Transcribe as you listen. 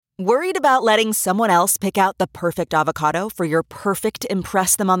Worried about letting someone else pick out the perfect avocado for your perfect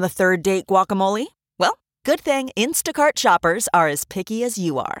impress them on the third date guacamole? Well, good thing Instacart shoppers are as picky as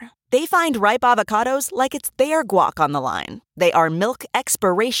you are. They find ripe avocados like it's their guac on the line. They are milk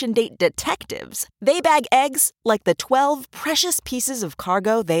expiration date detectives. They bag eggs like the 12 precious pieces of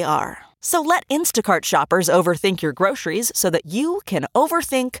cargo they are. So let Instacart shoppers overthink your groceries so that you can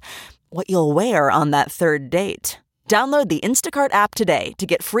overthink what you'll wear on that third date. Download the Instacart app today to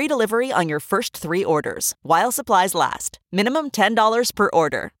get free delivery on your first 3 orders, while supplies last. Minimum $10 per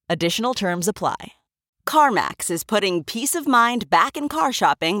order. Additional terms apply. CarMax is putting peace of mind back in car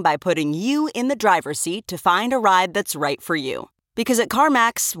shopping by putting you in the driver's seat to find a ride that's right for you. Because at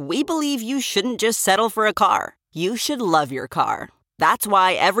CarMax, we believe you shouldn't just settle for a car. You should love your car. That's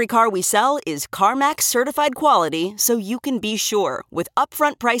why every car we sell is CarMax certified quality, so you can be sure with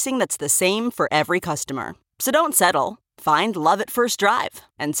upfront pricing that's the same for every customer. So don't settle. Find love at first drive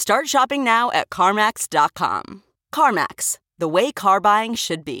and start shopping now at CarMax.com. CarMax, the way car buying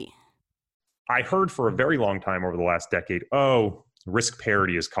should be. I heard for a very long time over the last decade, risk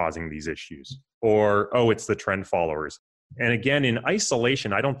parity is causing these issues, or, it's the trend followers. And again, in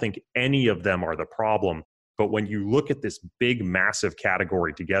isolation, I don't think any of them are the problem. But when you look at this big, massive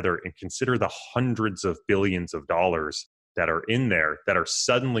category together and consider the hundreds of billions of dollars that are in there that are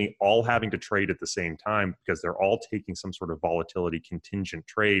suddenly all having to trade at the same time because they're all taking some sort of volatility contingent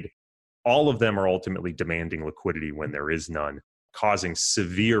trade, all of them are ultimately demanding liquidity when there is none, causing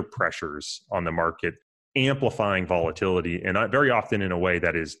severe pressures on the market, amplifying volatility, and very often in a way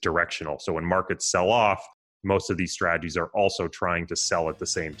that is directional. So when markets sell off, most of these strategies are also trying to sell at the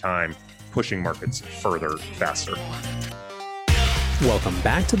same time, pushing markets further, faster. Welcome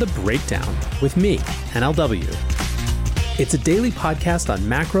back to The Breakdown with me, NLW. It's a daily podcast on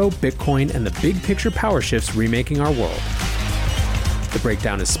macro, Bitcoin, and the big picture power shifts remaking our world. The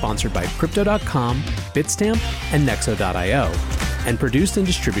Breakdown is sponsored by Crypto.com, Bitstamp, and Nexo.io, and produced and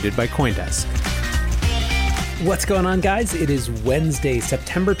distributed by CoinDesk. What's going on, guys? It is Wednesday,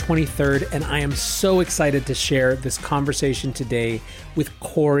 September 23rd, and I am so excited to share this conversation today with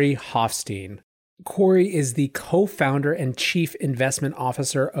Cory Hoffstein. Cory is the co-founder and chief investment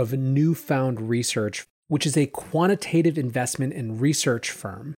officer of Newfound Research, which is a quantitative investment and research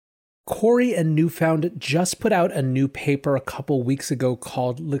firm. Cory and Newfound just put out a new paper a couple weeks ago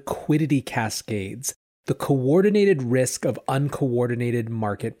called Liquidity Cascades, the coordinated risk of uncoordinated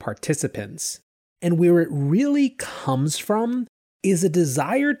market participants. And where it really comes from is a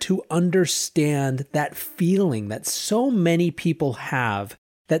desire to understand that feeling that so many people have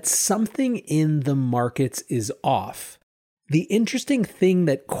that something in the markets is off. The interesting thing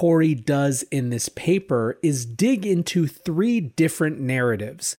that Cory does in this paper is dig into 3 different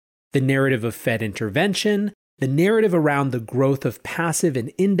narratives. The narrative of Fed intervention, the narrative around the growth of passive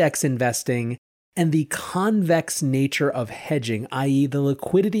and index investing, and the convex nature of hedging, i.e. the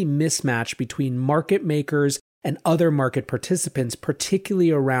liquidity mismatch between market makers and other market participants,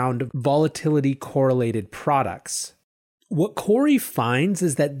 particularly around volatility correlated products. What Cory finds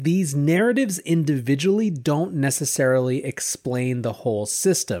is that these narratives individually don't necessarily explain the whole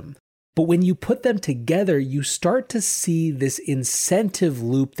system. But when you put them together, you start to see this incentive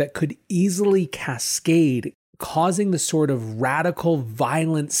loop that could easily cascade, causing the sort of radical,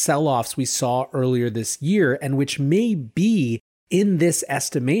 violent sell-offs we saw earlier this year, and which may be, in this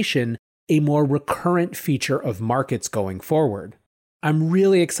estimation, a more recurrent feature of markets going forward. I'm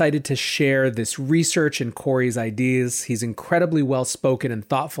really excited to share this research and Cory's ideas. He's incredibly well-spoken and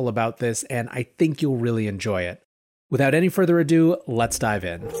thoughtful about this, and I think you'll really enjoy it. Without any further ado, let's dive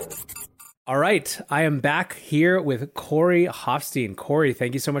in. All right, I am back here with Cory Hoffstein. Cory,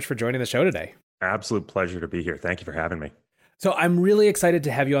 thank you so much for joining the show today. Absolute pleasure to be here. Thank you for having me. So I'm really excited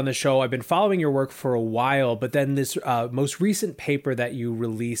to have you on the show. I've been following your work for a while, but then this most recent paper that you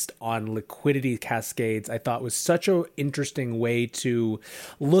released on liquidity cascades, I thought was such an interesting way to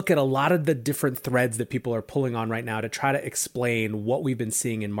look at a lot of the different threads that people are pulling on right now to try to explain what we've been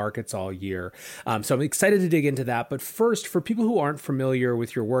seeing in markets all year. So I'm excited to dig into that. But first, for people who aren't familiar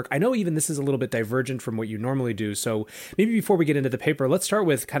with your work, I know even this is a little bit divergent from what you normally do. So maybe before we get into the paper, let's start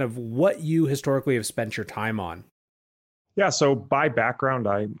with kind of what you historically have spent your time on. Yeah, so by background,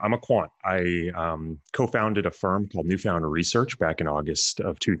 I'm a quant. I co-founded a firm called Newfound Research back in August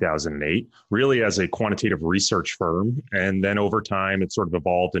of 2008, really as a quantitative research firm. And then over time, it sort of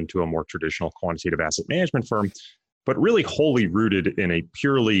evolved into a more traditional quantitative asset management firm, but really wholly rooted in a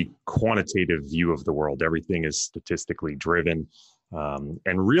purely quantitative view of the world. Everything is statistically driven, and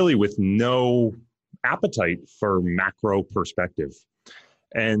really with no appetite for macro perspective.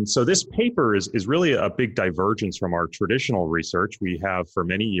 And so this paper is really a big divergence from our traditional research. We have for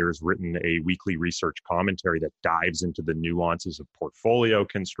many years written a weekly research commentary that dives into the nuances of portfolio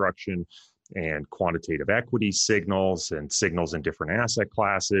construction and quantitative equity signals and signals in different asset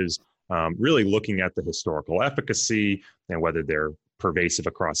classes, really looking at the historical efficacy and whether they're pervasive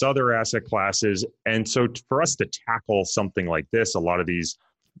across other asset classes. And so for us to tackle something like this, a lot of these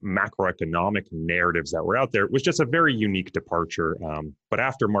macroeconomic narratives that were out there, was just a very unique departure. But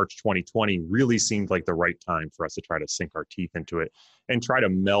after March 2020 really seemed like the right time for us to try to sink our teeth into it and try to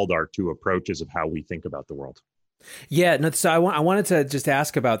meld our two approaches of how we think about the world. Yeah, no, so I wanted to just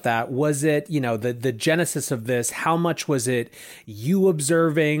ask about that. Was it, the genesis of this, how much was it you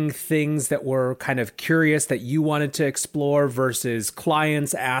observing things that were kind of curious that you wanted to explore versus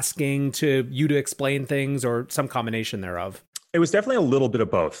clients asking you to explain things, or some combination thereof? It was definitely a little bit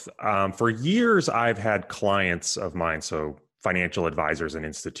of both. For years, I've had clients of mine, so financial advisors and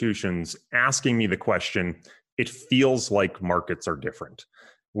institutions, asking me the question, it feels like markets are different,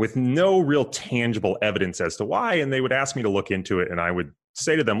 with no real tangible evidence as to why. And they would ask me to look into it. And I would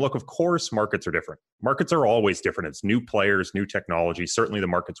say to them, look, of course, markets are different. Markets are always different. It's new players, new technology. Certainly the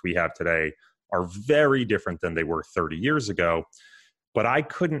markets we have today are very different than they were 30 years ago. But I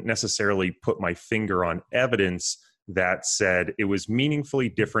couldn't necessarily put my finger on evidence that said it was meaningfully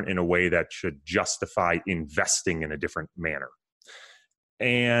different in a way that should justify investing in a different manner.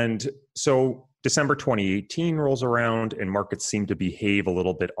 And so December 2018 rolls around and markets seem to behave a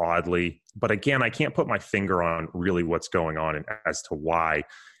little bit oddly. But again, I can't put my finger on really what's going on and as to why.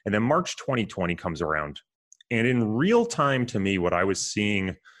 And then March 2020 comes around. And in real time, to me, what I was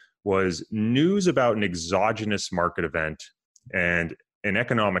seeing was news about an exogenous market event and an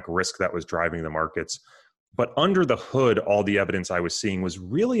economic risk that was driving the markets. But under the hood, all the evidence I was seeing was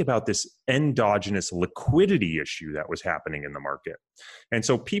really about this endogenous liquidity issue that was happening in the market. And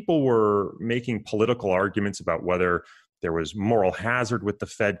so people were making political arguments about whether there was moral hazard with the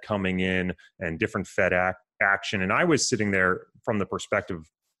Fed coming in and different Fed action. And I was sitting there from the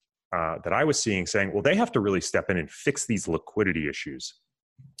perspective that I was seeing saying, well, they have to really step in and fix these liquidity issues.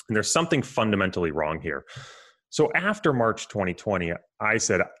 And there's something fundamentally wrong here. So after March 2020, I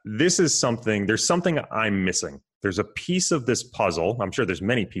said, there's something I'm missing. There's a piece of this puzzle. I'm sure there's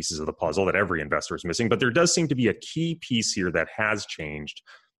many pieces of the puzzle that every investor is missing, but there does seem to be a key piece here that has changed.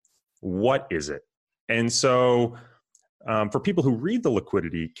 What is it? And so for people who read the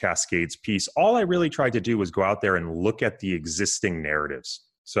Liquidity Cascades piece, all I really tried to do was go out there and look at the existing narratives.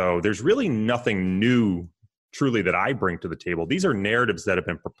 So there's really nothing new truly that I bring to the table. These are narratives that have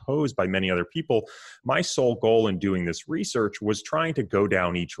been proposed by many other people. My sole goal in doing this research was trying to go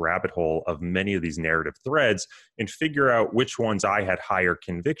down each rabbit hole of many of these narrative threads and figure out which ones I had higher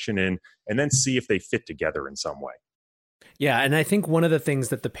conviction in, and then see if they fit together in some way. Yeah, and I think one of the things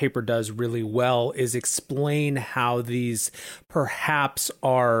that the paper does really well is explain how these perhaps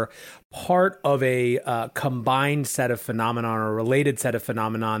are part of a combined set of phenomenon or related set of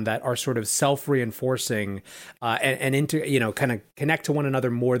phenomenon that are sort of self-reinforcing and into, kind of connect to one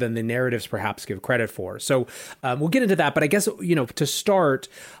another more than the narratives perhaps give credit for. So we'll get into that. But I guess, to start,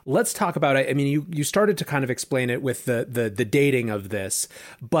 let's talk about it. I mean, you started to kind of explain it with the dating of this,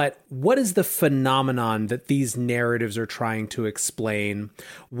 but what is the phenomenon that these narratives are trying to explain?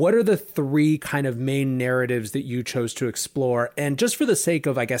 What are the three kind of main narratives that you chose to explore? And just for the sake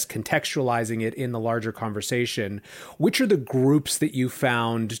of, I guess, contextualizing it in the larger conversation, which are the groups that you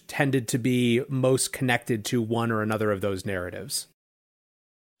found tended to be most connected to one or another of those narratives?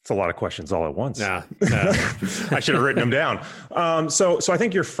 It's a lot of questions all at once. Yeah. I should have written them down. So I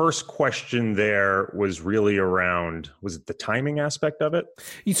think your first question there was really around, was it the timing aspect of it?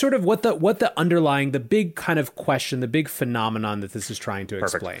 You sort of what the underlying, the big kind of question, the big phenomenon that this is trying to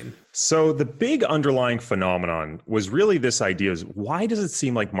explain. So the big underlying phenomenon was really this idea is, why does it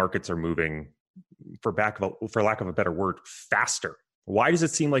seem like markets are moving, for lack of a better word, faster? Why does it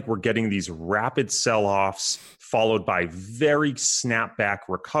seem like we're getting these rapid sell-offs followed by very snapback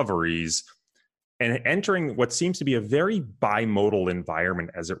recoveries and entering what seems to be a very bimodal environment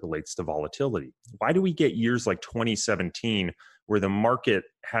as it relates to volatility? Why do we get years like 2017 where the market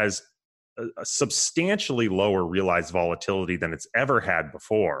has a substantially lower realized volatility than it's ever had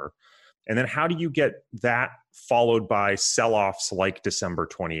before? And then how do you get that followed by sell-offs like December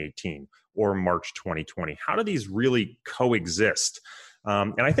 2018 or March 2020? How do these really coexist?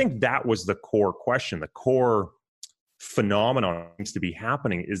 And I think that was the core question. The core phenomenon seems to be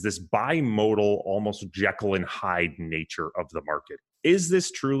happening is this bimodal, almost Jekyll and Hyde nature of the market. is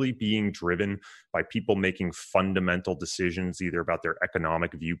this truly being driven by people making fundamental decisions, either about their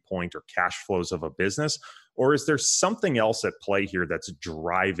economic viewpoint or cash flows of a business? Or is there something else at play here that's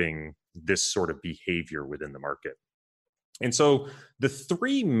driving this sort of behavior within the market? And so the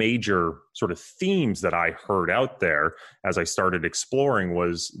three major sort of themes that I heard out there as I started exploring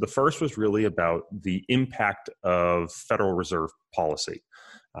was, the first was really about the impact of Federal Reserve policy,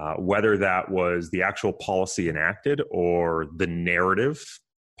 whether that was the actual policy enacted or the narrative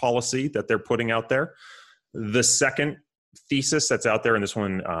policy that they're putting out there. The second thesis that's out there, and this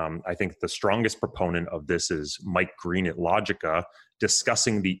one, I think the strongest proponent of this is Mike Green at Logica,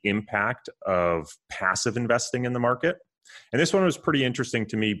 discussing the impact of passive investing in the market. And this one was pretty interesting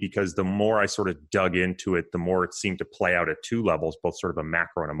to me because the more I sort of dug into it, the more it seemed to play out at two levels, both sort of a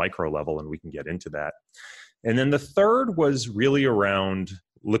macro and a micro level, and we can get into that. And then the third was really around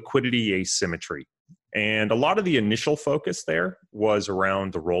liquidity asymmetry. And a lot of the initial focus there was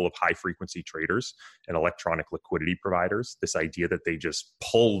around the role of high frequency traders and electronic liquidity providers, this idea that they just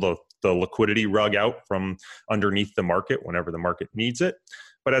pull the liquidity rug out from underneath the market whenever the market needs it.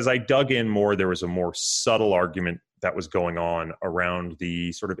 But as I dug in more, there was a more subtle argument that was going on around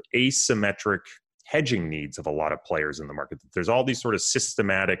the sort of asymmetric hedging needs of a lot of players in the market. There's all these sort of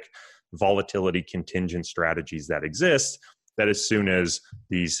systematic volatility contingent strategies that exist, that as soon as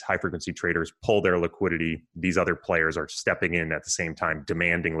these high frequency traders pull their liquidity, these other players are stepping in at the same time,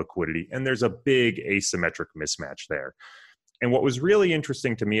 demanding liquidity. And there's a big asymmetric mismatch there. And what was really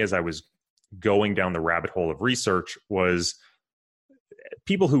interesting to me as I was going down the rabbit hole of research was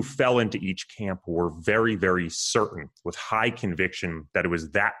people who fell into each camp were very, very certain with high conviction that it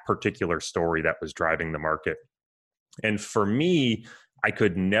was that particular story that was driving the market. And for me, I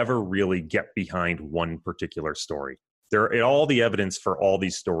could never really get behind one particular story. All the evidence for all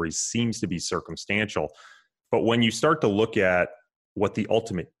these stories seems to be circumstantial. But when you start to look at what the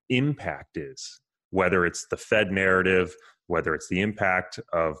ultimate impact is, whether it's the Fed narrative, whether it's the impact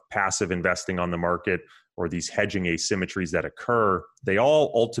of passive investing on the market, or these hedging asymmetries that occur, they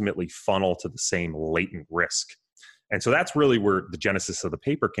all ultimately funnel to the same latent risk. And so that's really where the genesis of the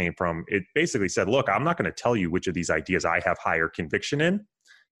paper came from. It basically said, look, I'm not going to tell you which of these ideas I have higher conviction in,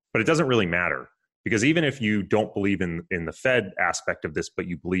 but it doesn't really matter. Because even if you don't believe in the Fed aspect of this, but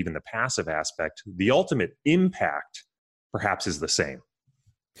you believe in the passive aspect, the ultimate impact perhaps is the same.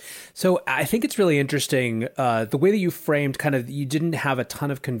 So I think it's really interesting the way that you framed kind of, you didn't have a ton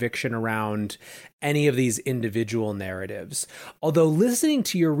of conviction around any of these individual narratives. Although listening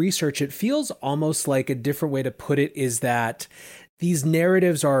to your research, it feels almost like a different way to put it is that these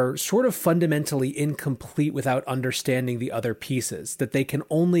narratives are sort of fundamentally incomplete without understanding the other pieces, that they can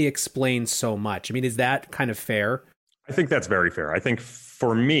only explain so much. I mean, is that kind of fair? I think that's very fair. I think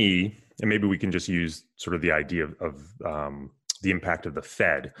for me, and maybe we can just use sort of the idea of the impact of the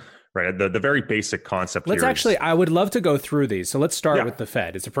Fed, right? The very basic concept here. I would love to go through these. So let's start with the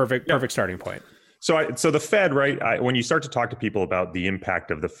Fed. It's a perfect starting point. So the Fed, right? When you start to talk to people about the impact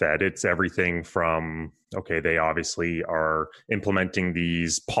of the Fed, it's everything from, okay, they obviously are implementing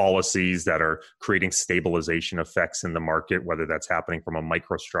these policies that are creating stabilization effects in the market, whether that's happening from a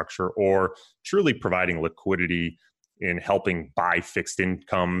microstructure or truly providing liquidity in helping buy fixed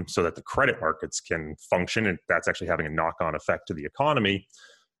income so that the credit markets can function. And that's actually having a knock-on effect to the economy.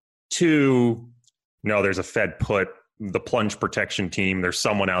 To, no, there's a Fed put, the plunge protection team, there's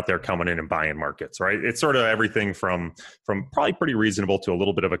someone out there coming in and buying markets, right? It's sort of everything from probably pretty reasonable to a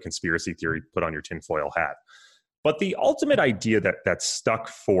little bit of a conspiracy theory put on your tinfoil hat. But the ultimate idea that stuck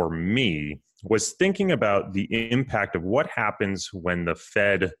for me was thinking about the impact of what happens when the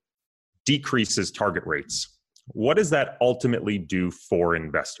Fed decreases target rates. What does that ultimately do for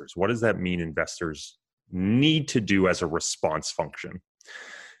investors? What does that mean investors need to do as a response function?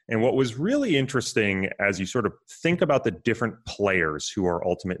 And what was really interesting as you sort of think about the different players who are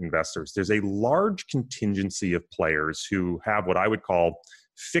ultimate investors, there's a large contingency of players who have what I would call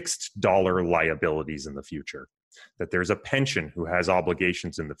fixed dollar liabilities in the future. That there's a pension who has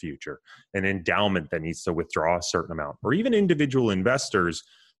obligations in the future, an endowment that needs to withdraw a certain amount, or even individual investors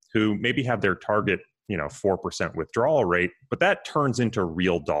who maybe have their target 4% withdrawal rate, but that turns into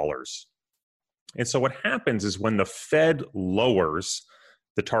real dollars. And so what happens is when the Fed lowers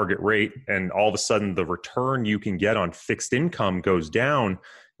the target rate and all of a sudden the return you can get on fixed income goes down,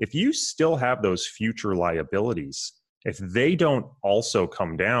 if you still have those future liabilities, if they don't also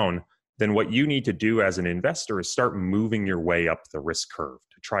come down, then what you need to do as an investor is start moving your way up the risk curve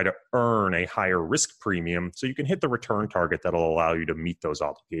to try to earn a higher risk premium so you can hit the return target that'll allow you to meet those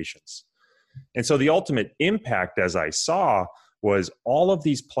obligations. And so the ultimate impact, as I saw, was all of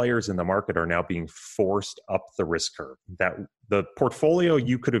these players in the market are now being forced up the risk curve. That the portfolio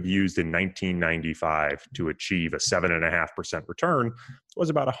you could have used in 1995 to achieve a 7.5% return was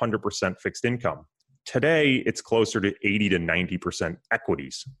about 100% fixed income. Today, it's closer to 80 to 90%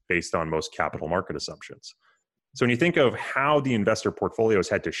 equities based on most capital market assumptions. So when you think of how the investor portfolios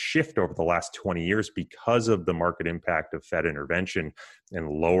had to shift over the last 20 years because of the market impact of Fed intervention and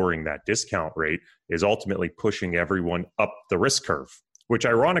lowering that discount rate is ultimately pushing everyone up the risk curve, which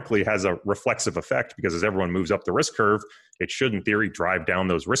ironically has a reflexive effect because as everyone moves up the risk curve, it should in theory drive down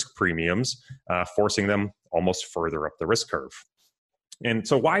those risk premiums, forcing them almost further up the risk curve. And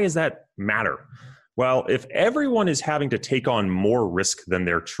so why does that matter? Well, if everyone is having to take on more risk than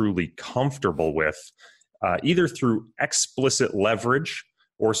they're truly comfortable with, either through explicit leverage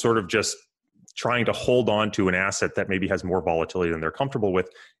or sort of just trying to hold on to an asset that maybe has more volatility than they're comfortable with,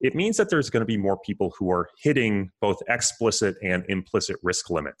 it means that there's going to be more people who are hitting both explicit and implicit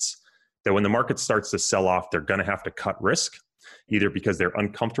risk limits. That when the market starts to sell off, they're going to have to cut risk, either because they're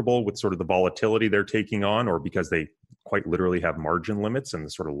uncomfortable with sort of the volatility they're taking on or because they quite literally have margin limits and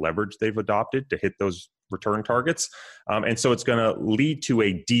the sort of leverage they've adopted to hit those return targets. And so it's going to lead to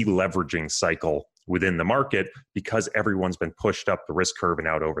a deleveraging cycle within the market because everyone's been pushed up the risk curve and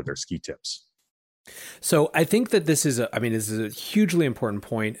out over their ski tips. So I think that this is a hugely important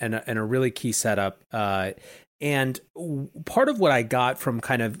point and a really key setup. And part of what I got from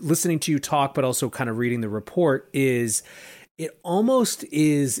kind of listening to you talk, but also kind of reading the report is it almost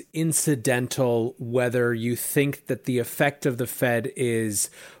is incidental whether you think that the effect of the Fed is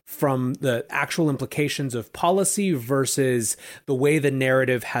from the actual implications of policy versus the way the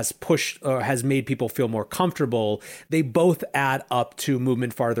narrative has pushed or has made people feel more comfortable. They both add up to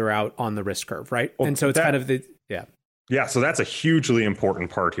movement farther out on the risk curve, right? Well, and so it's kind of the, yeah. Yeah, so that's a hugely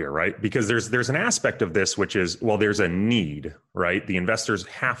important part here, right? Because there's an aspect of this which is, well, there's a need, right? The investors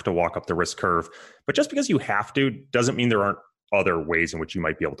have to walk up the risk curve, but just because you have to doesn't mean there aren't other ways in which you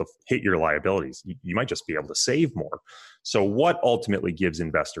might be able to hit your liabilities. You might just be able to save more. So what ultimately gives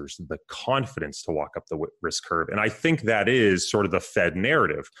investors the confidence to walk up the risk curve? And I think that is sort of the Fed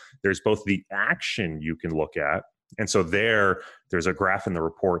narrative. There's both the action you can look at. And so there's a graph in the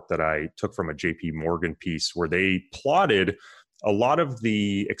report that I took from a JP Morgan piece where they plotted a lot of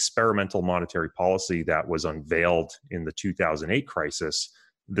the experimental monetary policy that was unveiled in the 2008 crisis,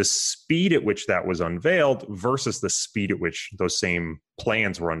 the speed at which that was unveiled versus the speed at which those same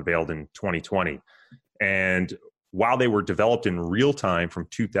plans were unveiled in 2020. And while they were developed in real time from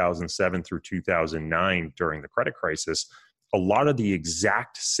 2007 through 2009 during the credit crisis, a lot of the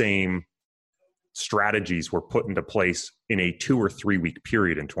exact same strategies were put into place in a 2 or 3 week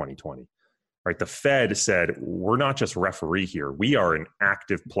period in 2020. Right? The Fed said, we're not just referee here. We are an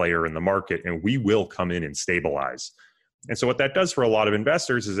active player in the market and we will come in and stabilize. And so what that does for a lot of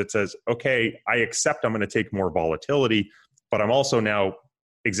investors is it says, okay, I accept I'm going to take more volatility, but I'm also now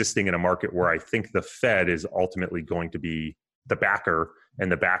existing in a market where I think the Fed is ultimately going to be the backer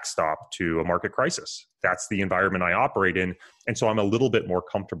and the backstop to a market crisis. That's the environment I operate in. And so I'm a little bit more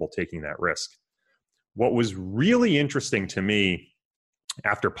comfortable taking that risk. What was really interesting to me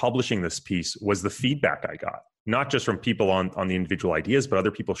after publishing this piece was the feedback I got, not just from people on the individual ideas, but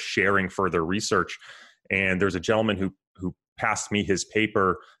other people sharing further research. And there's a gentleman who passed me his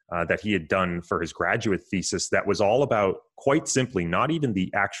paper that he had done for his graduate thesis that was all about, quite simply, not even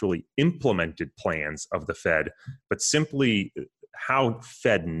the actually implemented plans of the Fed, but simply how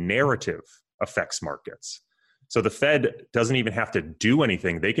Fed narrative affects markets. So the Fed doesn't even have to do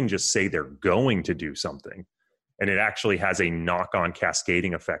anything. They can just say they're going to do something. And it actually has a knock-on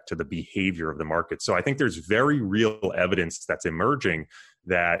cascading effect to the behavior of the market. So I think there's very real evidence that's emerging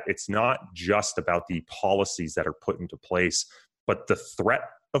that it's not just about the policies that are put into place, but the threat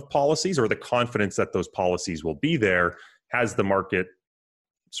of policies or the confidence that those policies will be there has the market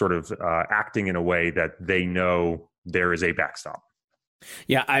sort of acting in a way that they know there is a backstop.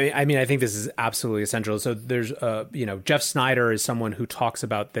 Yeah, I mean, I think this is absolutely essential. So there's, Jeff Snyder is someone who talks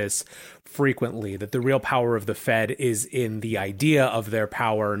about this frequently, that the real power of the Fed is in the idea of their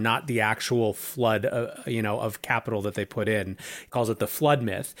power, not the actual flood, of capital that they put in. He calls it the flood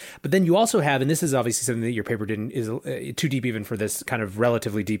myth. But then you also have, and this is obviously something that your paper is too deep even for this kind of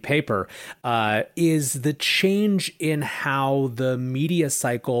relatively deep paper, is the change in how the media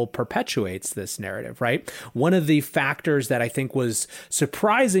cycle perpetuates this narrative, right? One of the factors that I think was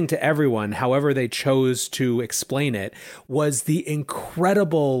surprising to everyone, however they chose to explain it, was the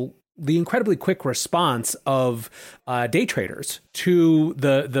incredible the incredibly quick response of day traders to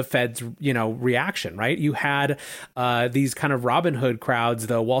the Fed's reaction, right? You had these kind of Robinhood crowds,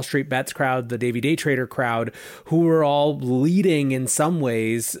 the Wall Street Bets crowd, the Davey Day Trader crowd, who were all leading in some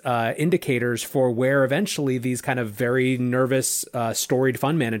ways indicators for where eventually these kind of very nervous storied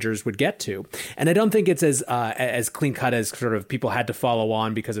fund managers would get to. And I don't think it's as clean cut as sort of people had to follow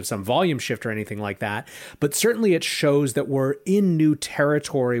on because of some volume shift or anything like that. But certainly it shows that we're in new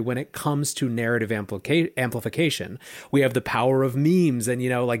territory when it comes to narrative amplification. We have the power of memes, and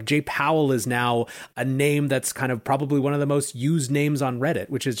like Jay Powell is now a name that's kind of probably one of the most used names on Reddit,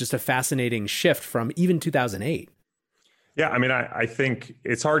 which is just a fascinating shift from even 2008. Yeah, I mean, I think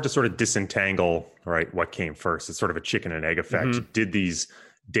it's hard to sort of disentangle, right, what came first. It's sort of a chicken and egg effect. Mm-hmm. Did these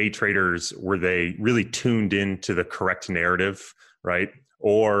day traders, were they really tuned into the correct narrative, right?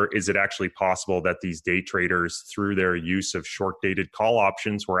 Or is it actually possible that these day traders, through their use of short-dated call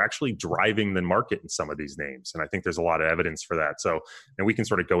options, were actually driving the market in some of these names? And I think there's a lot of evidence for that. So, and we can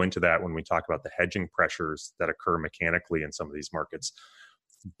sort of go into that when we talk about the hedging pressures that occur mechanically in some of these markets.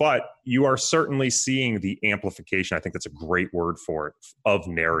 But you are certainly seeing the amplification, I think that's a great word for it, of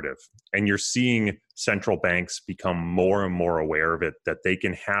narrative. And you're seeing central banks become more and more aware of it, that they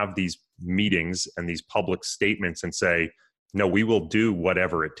can have these meetings and these public statements and say, no, we will do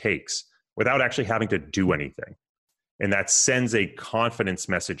whatever it takes without actually having to do anything. And that sends a confidence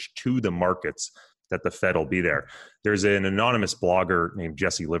message to the markets that the Fed will be there. There's an anonymous blogger named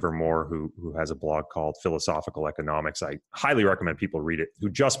Jesse Livermore who has a blog called Philosophical Economics. I highly recommend people read it, who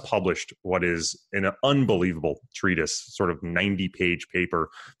just published what is an unbelievable treatise, sort of 90-page paper,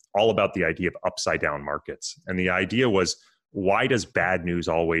 all about the idea of upside down markets. And the idea was, why does bad news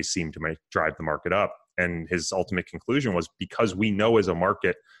always seem to drive the market up? And his ultimate conclusion was, because we know as a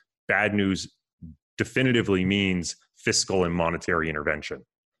market, bad news definitively means fiscal and monetary intervention.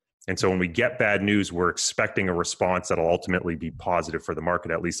 And so when we get bad news, we're expecting a response that'll ultimately be positive for the market,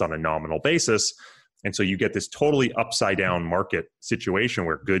 at least on a nominal basis. And so you get this totally upside down market situation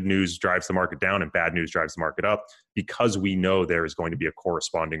where good news drives the market down and bad news drives the market up, because we know there is going to be a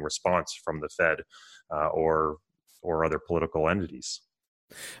corresponding response from the Fed or other political entities.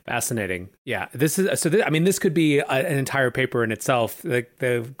 Fascinating. Yeah. This could be an entire paper in itself.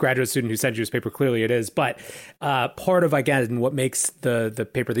 The graduate student who sent you this paper, clearly it is. But part of, again, what makes the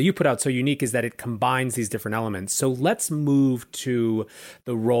paper that you put out so unique is that it combines these different elements. So let's move to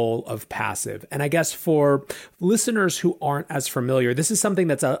the role of passive. And I guess for listeners who aren't as familiar, this is something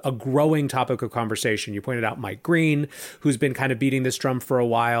that's a growing topic of conversation. You pointed out Mike Green, who's been kind of beating this drum for a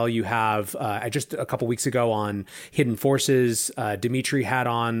while. You have, just a couple weeks ago on Hidden Forces, Dimitri had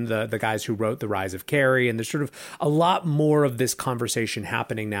on the guys who wrote The Rise of Carry, and there's sort of a lot more of this conversation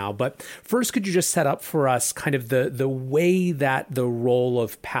happening now. But first, could you just set up for us kind of the way that the role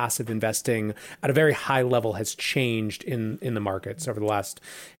of passive investing at a very high level has changed in the markets over the last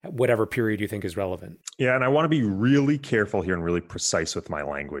whatever period you think is relevant? Yeah, and I want to be really careful here and really precise with my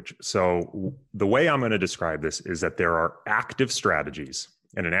language. So the way I'm going to describe this is that there are active strategies,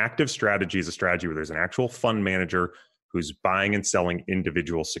 and an active strategy is a strategy where there's an actual fund manager who's buying and selling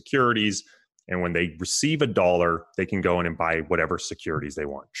individual securities. And when they receive $1, they can go in and buy whatever securities they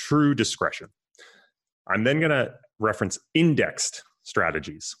want. True discretion. I'm then going to reference indexed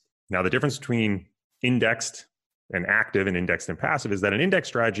strategies. Now, the difference between indexed and active and indexed and passive is that an index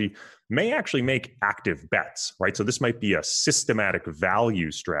strategy may actually make active bets, right? So this might be a systematic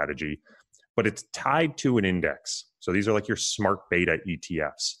value strategy, but it's tied to an index. So these are like your smart beta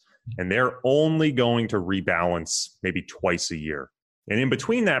ETFs. And they're only going to rebalance maybe twice a year. And in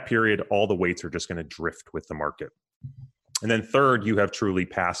between that period, all the weights are just going to drift with the market. And then third, you have truly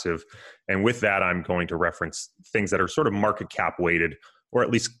passive. And with that, I'm going to reference things that are sort of market cap weighted, or at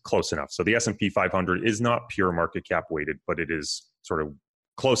least close enough. So the S&P 500 is not pure market cap weighted, but it is sort of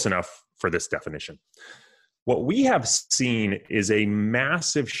close enough for this definition. What we have seen is a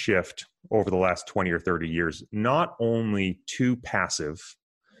massive shift over the last 20 or 30 years, not only to passive,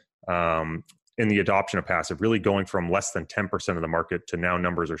 in the adoption of passive, really going from less than 10% of the market to now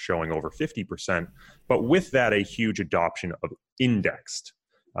numbers are showing over 50%. But with that, a huge adoption of indexed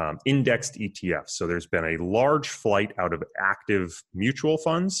ETFs. So there's been a large flight out of active mutual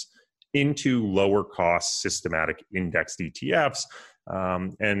funds into lower cost systematic indexed ETFs.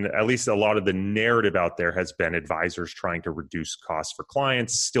 And at least a lot of the narrative out there has been advisors trying to reduce costs for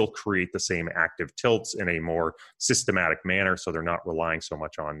clients, still create the same active tilts in a more systematic manner. So they're not relying so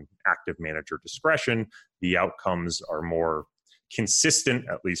much on active manager discretion. The outcomes are more consistent,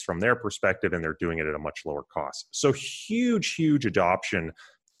 at least from their perspective, and they're doing it at a much lower cost. So huge adoption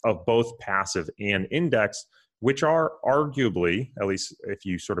of both passive and indexed, which are arguably, at least if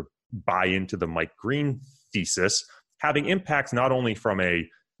you sort of buy into the Mike Green thesis, having impacts not only from a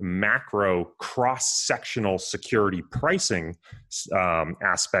macro cross-sectional security pricing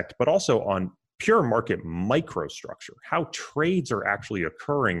aspect, but also on pure market microstructure. How trades are actually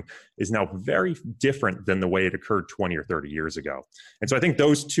occurring is now very different than the way it occurred 20 or 30 years ago. And so I think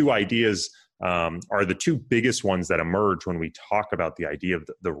those two ideas are the two biggest ones that emerge when we talk about the idea of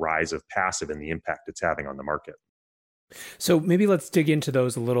the rise of passive and the impact it's having on the market. So maybe let's dig into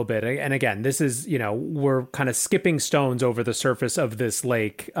those a little bit. And again, this is, we're kind of skipping stones over the surface of this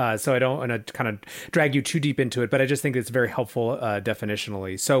lake. So I don't want to kind of drag you too deep into it, but I just think it's very helpful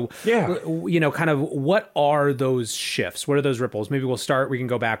definitionally. So, kind of what are those shifts? What are those ripples? Maybe we can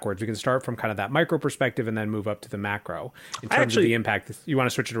go backwards. We can start from kind of that micro perspective and then move up to the macro in terms of the impact. You want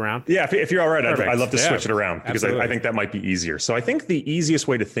to switch it around? Yeah, if you're all right, I'd love to switch it around because I think that might be easier. So I think the easiest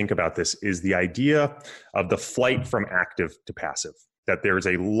way to think about this is the idea of the flight from active to passive, that there's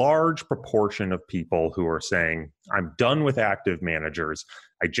a large proportion of people who are saying, I'm done with active managers.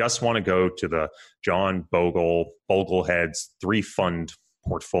 I just want to go to the John Boglehead's 3-fund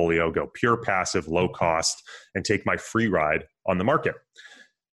portfolio, go pure passive, low cost, and take my free ride on the market.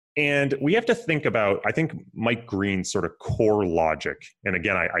 And we have to think about, I think, Mike Green's sort of core logic. And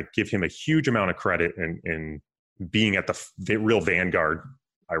again, I give him a huge amount of credit in being at the real vanguard,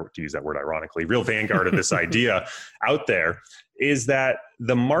 to use that word ironically, real vanguard of this idea out there, is that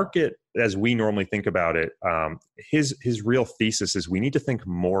the market, as we normally think about it, his real thesis is we need to think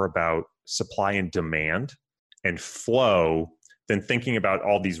more about supply and demand and flow than thinking about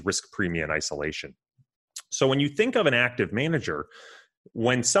all these risk premia and isolation. So when you think of an active manager,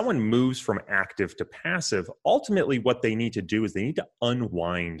 when someone moves from active to passive, ultimately what they need to do is they need to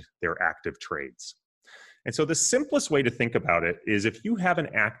unwind their active trades. And so the simplest way to think about it is if you have an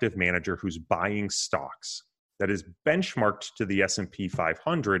active manager who's buying stocks that is benchmarked to the S&P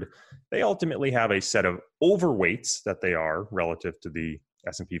 500, they ultimately have a set of overweights that they are relative to the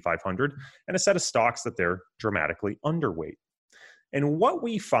S&P 500 and a set of stocks that they're dramatically underweight. And what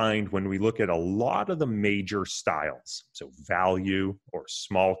we find when we look at a lot of the major styles, so value or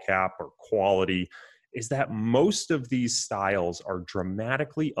small cap or quality, is that most of these styles are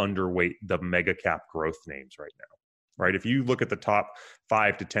dramatically underweight the mega cap growth names right now, right? If you look at the top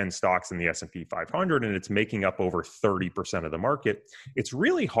 5 to 10 stocks in the S&P 500 and it's making up over 30% of the market, it's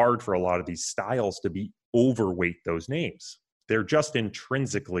really hard for a lot of these styles to be overweight those names. They're just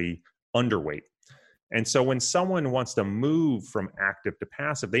intrinsically underweight. And so when someone wants to move from active to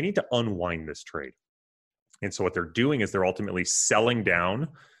passive, they need to unwind this trade. And so what they're doing is they're ultimately selling down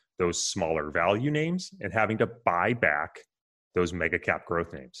those smaller value names and having to buy back those mega cap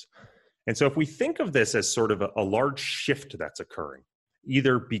growth names. And so if we think of this as sort of a large shift that's occurring,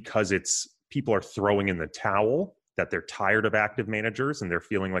 either because people are throwing in the towel, that they're tired of active managers and they're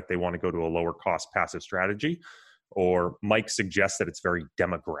feeling like they want to go to a lower cost passive strategy, or Mike suggests that it's very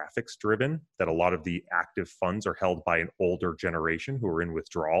demographics driven, that a lot of the active funds are held by an older generation who are in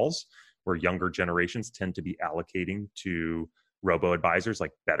withdrawals, where younger generations tend to be allocating to robo-advisors like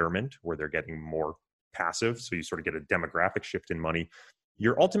Betterment, where they're getting more passive. So you sort of get a demographic shift in money.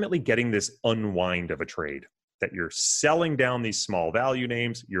 You're ultimately getting this unwind of a trade, that you're selling down these small value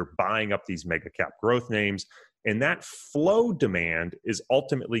names, you're buying up these mega cap growth names, and that flow demand is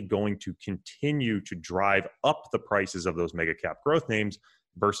ultimately going to continue to drive up the prices of those mega cap growth names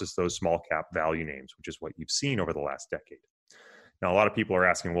versus those small cap value names, which is what you've seen over the last decade. Now, a lot of people are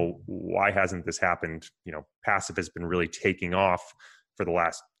asking, well, why hasn't this happened? Passive has been really taking off for the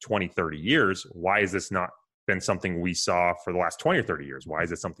last 20, 30 years. Why has this not been something we saw for the last 20 or 30 years? Why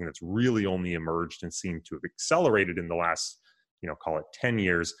is it something that's really only emerged and seemed to have accelerated in the last, call it 10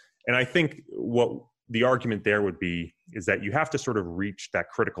 years? And I think what the argument there would be is that you have to sort of reach that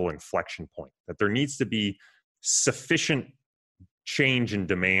critical inflection point, that there needs to be sufficient change in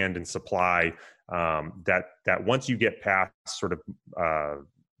demand and supply that once you get past sort of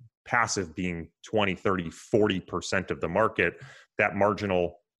passive being 20, 30, 40% of the market, that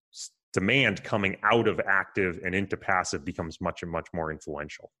marginal demand coming out of active and into passive becomes much and much more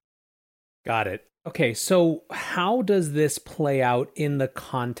influential. Got it. Okay, so how does this play out in the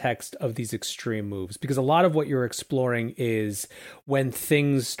context of these extreme moves? Because a lot of what you're exploring is when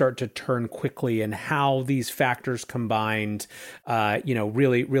things start to turn quickly and how these factors combined,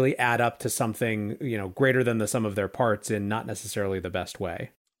 really add up to something, greater than the sum of their parts in not necessarily the best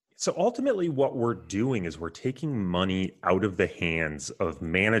way. So ultimately what we're doing is we're taking money out of the hands of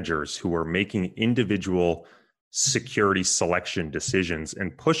managers who are making individual security selection decisions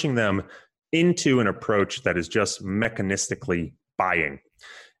and pushing them into an approach that is just mechanistically buying.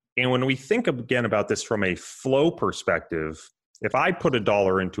 And when we think again about this from a flow perspective, If I put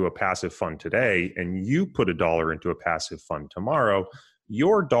 $1 into a passive fund today and you put $1 into a passive fund tomorrow,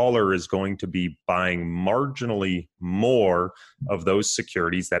 your dollar is going to be buying marginally more of those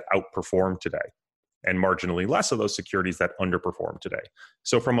securities that outperform today and marginally less of those securities that underperform today.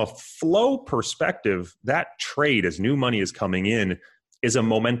 So from a flow perspective, that trade as new money is coming in is a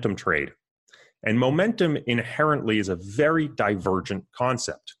momentum trade. And momentum inherently is a very divergent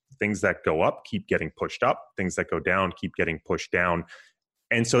concept. Things that go up keep getting pushed up. Things that go down keep getting pushed down.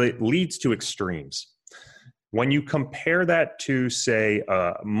 And so it leads to extremes. When you compare that to, say,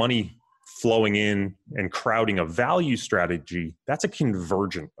 money flowing in and crowding a value strategy, that's a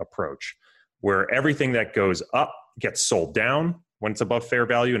convergent approach where everything that goes up gets sold down when it's above fair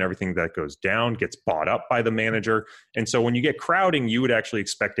value, and everything that goes down gets bought up by the manager. And so when you get crowding, you would actually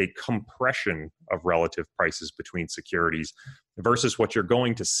expect a compression of relative prices between securities versus what you're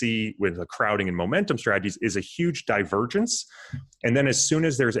going to see with the crowding and momentum strategies is a huge divergence. And then as soon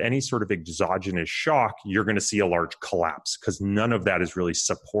as there's any sort of exogenous shock, you're going to see a large collapse because none of that is really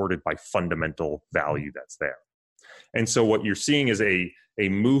supported by fundamental value that's there. And so what you're seeing is a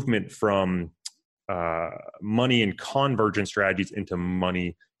movement from money in convergent strategies into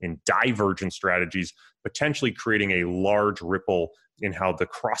money in divergent strategies, potentially creating a large ripple in how the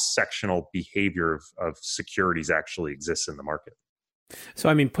cross-sectional behavior of securities actually exists in the market. So,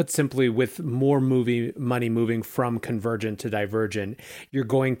 I mean, put simply, with more money moving from convergent to divergent, you're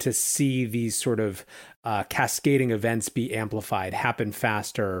going to see these sort of cascading events be amplified, happen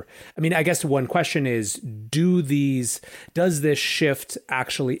faster. I mean, I guess one question is, does this shift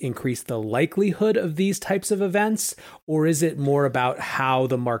actually increase the likelihood of these types of events, or is it more about how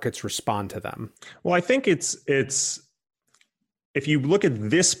the markets respond to them? Well, I think it's if you look at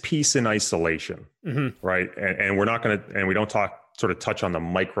this piece in isolation, right, and we're not going to, and we don't touch on the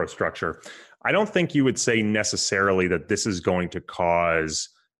microstructure, I don't think you would say necessarily that this is going to cause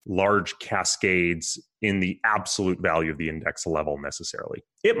large cascades in the absolute value of the index level necessarily.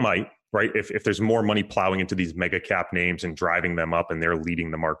 It might, right? If there's more money plowing into these mega cap names and driving them up and they're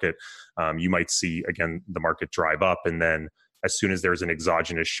leading the market, you might see, again, the market drive up. And then as soon as there's an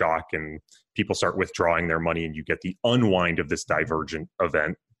exogenous shock and people start withdrawing their money and you get the unwind of this divergent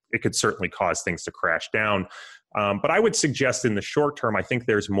event, it could certainly cause things to crash down. But I would suggest in the short term, I think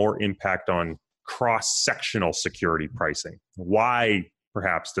there's more impact on cross-sectional security pricing. Why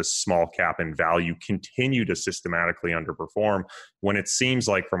perhaps does small cap and value continue to systematically underperform when it seems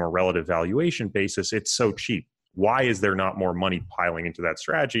like from a relative valuation basis, it's so cheap? Why is there not more money piling into that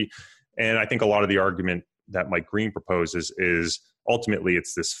strategy? And I think a lot of the argument that Mike Green proposes is ultimately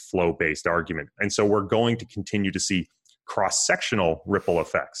it's this flow-based argument. And so we're going to continue to see cross-sectional ripple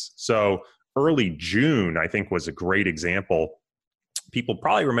effects. So early June, I think, was a great example. People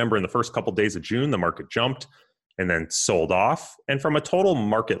probably remember in the first couple of days of June, the market jumped and then sold off. And from a total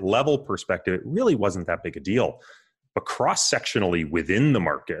market level perspective, it really wasn't that big a deal. But cross-sectionally within the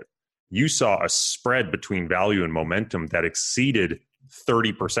market, you saw a spread between value and momentum that exceeded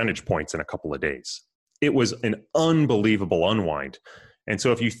 30 percentage points in a couple of days. It was an unbelievable unwind. And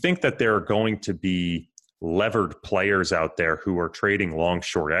so if you think that there are going to be levered players out there who are trading long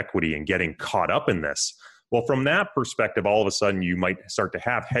short equity and getting caught up in this, well, from that perspective, all of a sudden you might start to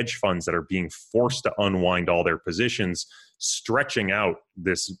have hedge funds that are being forced to unwind all their positions, stretching out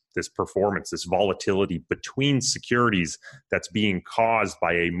this performance, this volatility between securities that's being caused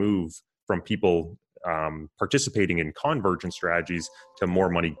by a move from people participating in convergent strategies to more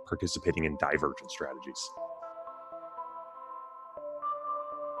money participating in divergent strategies.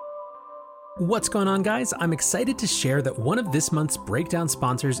 What's going on, guys? I'm excited to share that one of this month's breakdown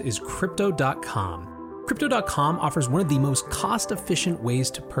sponsors is Crypto.com. Crypto.com offers one of the most cost-efficient ways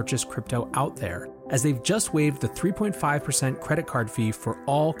to purchase crypto out there, as they've just waived the 3.5% credit card fee for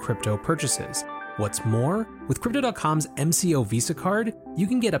all crypto purchases. What's more, with Crypto.com's MCO Visa card, you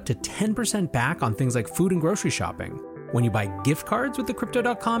can get up to 10% back on things like food and grocery shopping. When you buy gift cards with the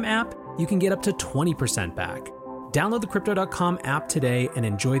Crypto.com app, you can get up to 20% back. Download the Crypto.com app today and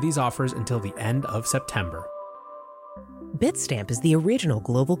enjoy these offers until the end of September. Bitstamp is the original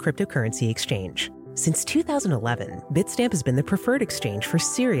global cryptocurrency exchange. Since 2011, Bitstamp has been the preferred exchange for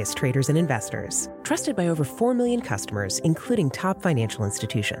serious traders and investors, trusted by over 4 million customers, including top financial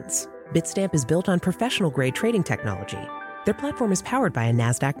institutions. Bitstamp is built on professional-grade trading technology. Their platform is powered by a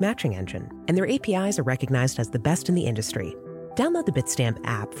NASDAQ matching engine, and their APIs are recognized as the best in the industry. Download the Bitstamp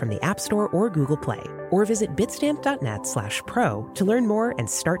app from the App Store or Google Play, or visit bitstamp.net/pro to learn more and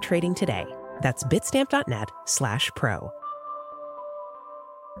start trading today. That's bitstamp.net/pro.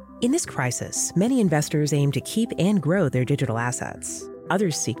 In this crisis, many investors aim to keep and grow their digital assets.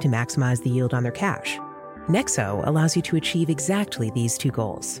 Others seek to maximize the yield on their cash. Nexo allows you to achieve exactly these two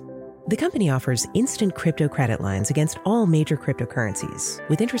goals. The company offers instant crypto credit lines against all major cryptocurrencies,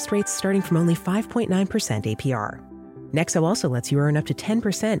 with interest rates starting from only 5.9% APR. Nexo also lets you earn up to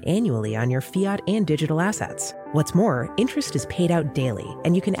 10% annually on your fiat and digital assets. What's more, interest is paid out daily,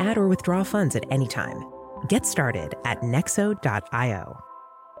 and you can add or withdraw funds at any time. Get started at nexo.io.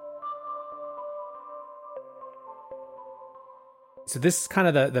 So this is kind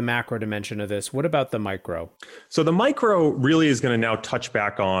of the macro dimension of this. What about the micro? So the micro really is going to now touch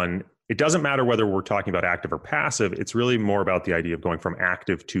back on, it doesn't matter whether we're talking about active or passive. It's really more about the idea of going from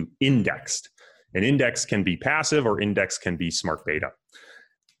active to indexed. An index can be passive or index can be smart beta.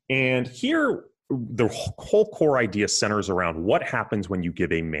 And here, the whole core idea centers around what happens when you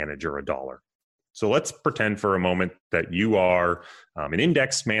give a manager $1. So let's pretend for a moment that you are an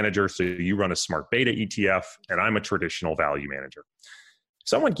index manager. So you run a smart beta ETF and I'm a traditional value manager.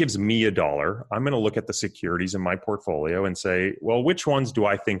 Someone gives me $1, I'm going to look at the securities in my portfolio and say, well, which ones do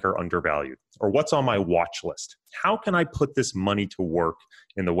I think are undervalued? Or what's on my watch list? How can I put this money to work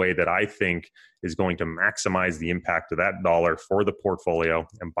in the way that I think is going to maximize the impact of that dollar for the portfolio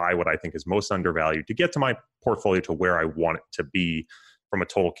and buy what I think is most undervalued to get to my portfolio to where I want it to be from a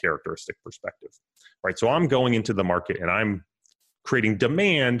total characteristic perspective, right? So I'm going into the market and I'm creating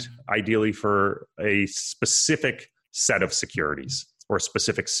demand, ideally for a specific set of securities or a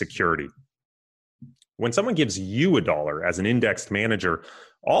specific security. When someone gives you $1 as an indexed manager,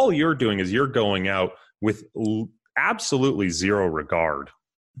 all you're doing is you're going out with absolutely zero regard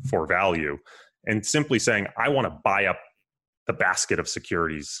for value and simply saying, I want to buy up the basket of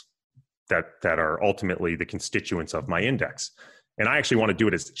securities that are ultimately the constituents of my index. And I actually want to do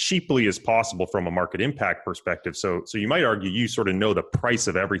it as cheaply as possible from a market impact perspective. So you might argue you sort of know the price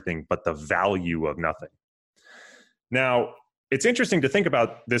of everything, but the value of nothing. Now, it's interesting to think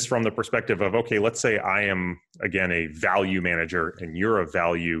about this from the perspective of, okay, let's say I am, again, a value manager and you're a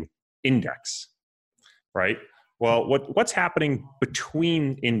value index, right? Well, what's happening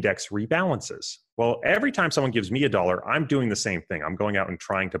between index rebalances? Well, every time someone gives me $1, I'm doing the same thing. I'm going out and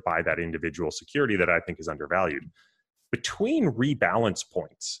trying to buy that individual security that I think is undervalued. Between rebalance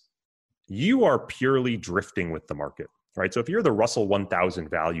points, you are purely drifting with the market, right? So if you're the Russell 1000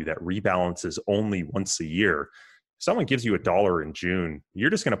 value that rebalances only once a year, someone gives you $1 in June, you're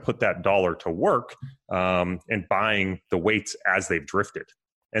just going to put that dollar to work and buying the weights as they've drifted.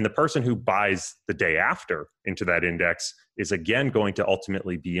 And the person who buys the day after into that index is again going to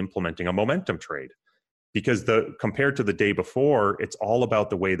ultimately be implementing a momentum trade, because compared to the day before, it's all about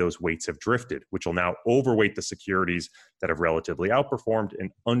the way those weights have drifted, which will now overweight the securities that have relatively outperformed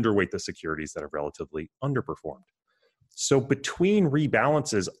and underweight the securities that have relatively underperformed. So between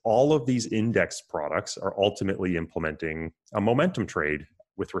rebalances, all of these index products are ultimately implementing a momentum trade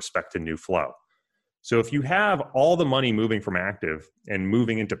with respect to new flow. So if you have all the money moving from active and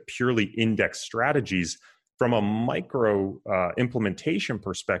moving into purely index strategies, from a micro implementation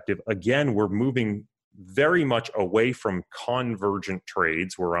perspective, again, we're moving very much away from convergent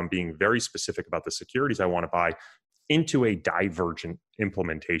trades where I'm being very specific about the securities I want to buy into a divergent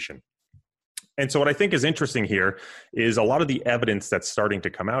implementation. And so what I think is interesting here is a lot of the evidence that's starting to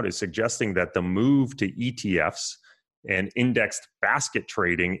come out is suggesting that the move to ETFs and indexed basket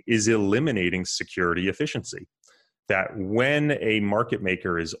trading is eliminating security efficiency. That when a market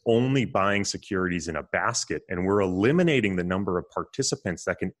maker is only buying securities in a basket and we're eliminating the number of participants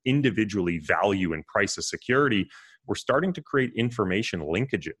that can individually value and price a security, we're starting to create information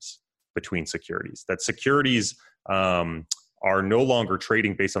linkages between securities. That securities are no longer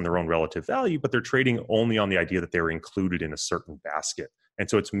trading based on their own relative value, but they're trading only on the idea that they're included in a certain basket. And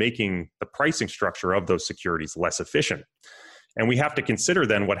so it's making the pricing structure of those securities less efficient. And we have to consider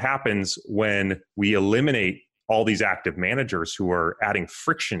then what happens when we eliminate all these active managers who are adding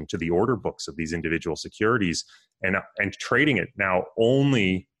friction to the order books of these individual securities and trading it now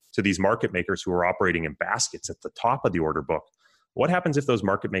only to these market makers who are operating in baskets at the top of the order book. What happens if those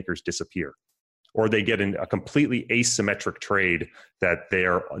market makers disappear? Or they get in a completely asymmetric trade that they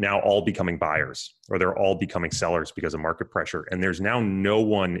are now all becoming buyers, or they're all becoming sellers because of market pressure. And there's now no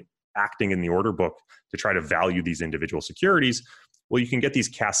one acting in the order book to try to value these individual securities. Well, you can get these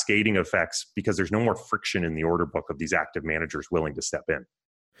cascading effects because there's no more friction in the order book of these active managers willing to step in.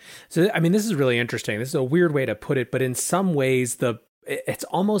 So, I mean, this is really interesting. This is a weird way to put it, but in some ways, it's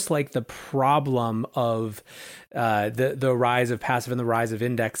almost like the problem of the rise of passive and the rise of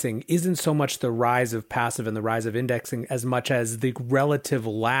indexing isn't so much the rise of passive and the rise of indexing as much as the relative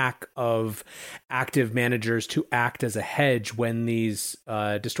lack of active managers to act as a hedge when these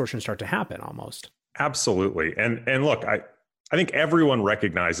distortions start to happen almost. Absolutely. And look, I think everyone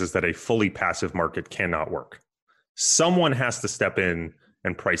recognizes that a fully passive market cannot work. Someone has to step in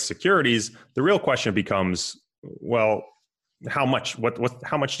and price securities. The real question becomes, well, how much?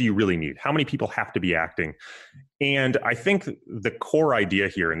 How much do you really need? How many people have to be acting? And I think the core idea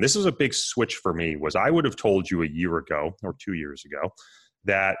here, and this is a big switch for me, was I would have told you a year ago or 2 years ago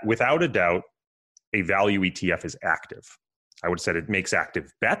that without a doubt, a value ETF is active. I would have said it makes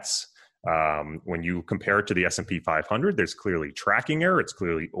active bets. When you compare it to the S&P 500, there's clearly tracking error. It's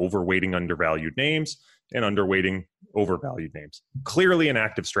clearly overweighting undervalued names and underweighting overvalued names. Clearly an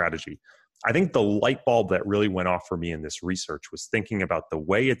active strategy. I think the light bulb that really went off for me in this research was thinking about the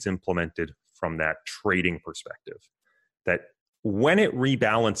way it's implemented from that trading perspective. That when it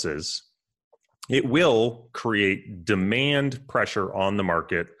rebalances, it will create demand pressure on the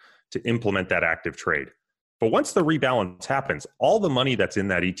market to implement that active trade. But once the rebalance happens, all the money that's in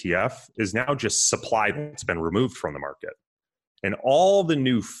that ETF is now just supply that's been removed from the market. And all the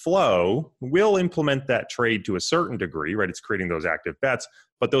new flow will implement that trade to a certain degree, right? It's creating those active bets,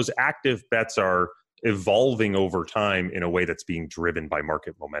 but those active bets are evolving over time in a way that's being driven by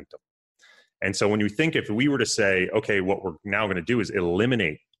market momentum. And so when you think, if we were to say, okay, what we're now going to do is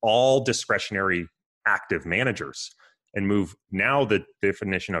eliminate all discretionary active managers and move, now the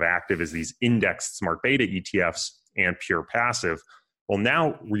definition of active is these indexed smart beta ETFs and pure passive. Well,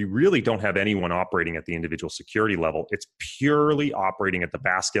 now we really don't have anyone operating at the individual security level. It's purely operating at the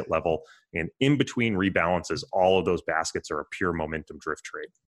basket level. And in between rebalances, all of those baskets are a pure momentum drift trade.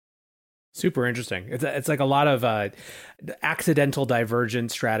 Super interesting. It's like a lot of accidental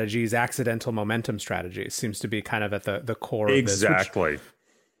divergence strategies, accidental momentum strategies seems to be kind of at the core of this. Exactly.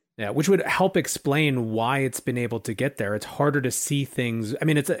 Which would help explain why it's been able to get there. It's harder to see things. I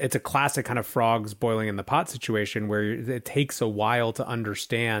mean, it's a classic kind of frogs boiling in the pot situation where it takes a while to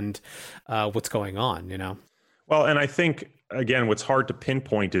understand what's going on, you know? Well, and I think, again, what's hard to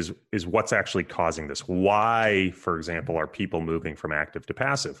pinpoint is what's actually causing this. Why, for example, are people moving from active to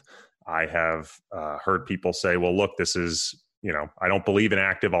passive? I have heard people say, well, look, this is, I don't believe in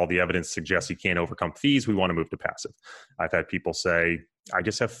active. All the evidence suggests you can't overcome fees. We want to move to passive. I've had people say, I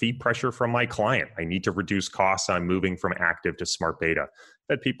just have fee pressure from my client. I need to reduce costs. I'm moving from active to smart beta.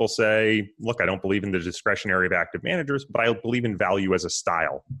 I've had people say, look, I don't believe in the discretionary of active managers, but I believe in value as a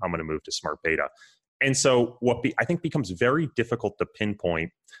style. I'm going to move to smart beta. And so what I think becomes very difficult to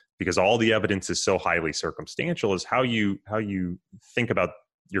pinpoint, because all the evidence is so highly circumstantial, is how you think about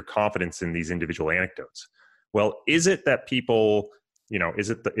your confidence in these individual anecdotes. Well, is it that people, is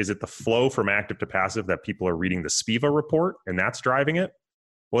it the flow from active to passive that people are reading the SPIVA report and that's driving it?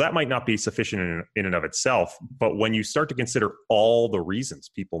 Well, that might not be sufficient in and of itself, but when you start to consider all the reasons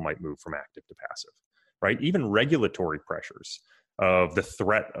people might move from active to passive, right? Even regulatory pressures of the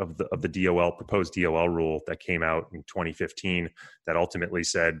threat of the DOL, proposed DOL rule that came out in 2015 that ultimately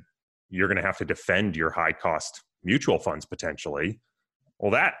said you're going to have to defend your high cost mutual funds potentially.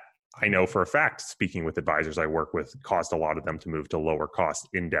 Well, that I know for a fact, speaking with advisors I work with, caused a lot of them to move to lower cost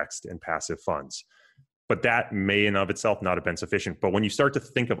indexed and passive funds. But that may in of itself not have been sufficient. But when you start to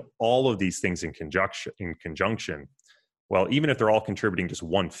think of all of these things in conjunction, well, even if they're all contributing just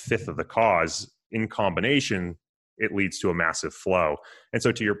 1/5 of the cause, in combination, it leads to a massive flow. And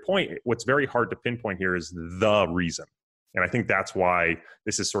so to your point, what's very hard to pinpoint here is the reason. And I think that's why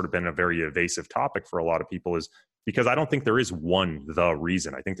this has sort of been a very evasive topic for a lot of people, is because I don't think there is the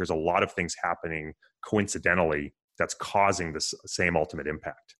reason. I think there's a lot of things happening coincidentally that's causing this same ultimate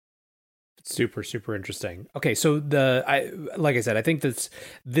impact. Super, super interesting. Okay, so like I said, I think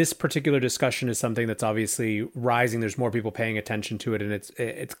this particular discussion is something that's obviously rising. There's more people paying attention to it, and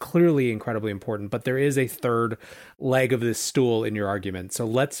it's clearly incredibly important. But there is a third leg of this stool in your argument. So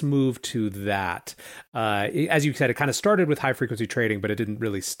let's move to that. As you said, it kind of started with high frequency trading, but it didn't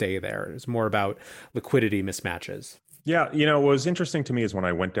really stay there. It's more about liquidity mismatches. Yeah, what was interesting to me is when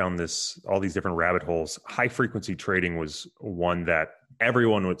I went down all these different rabbit holes, high frequency trading was one that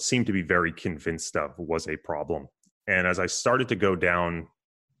everyone would seem to be very convinced of was a problem. And as I started to go down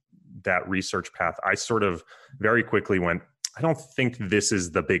that research path, I sort of very quickly went, I don't think this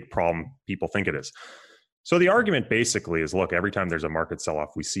is the big problem people think it is. So the argument basically is, look, every time there's a market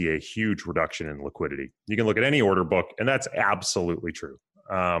sell-off, we see a huge reduction in liquidity. You can look at any order book, and that's absolutely true.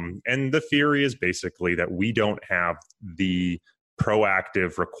 And the theory is basically that we don't have the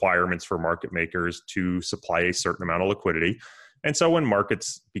proactive requirements for market makers to supply a certain amount of liquidity. And so when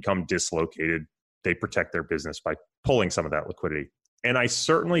markets become dislocated, they protect their business by pulling some of that liquidity. And I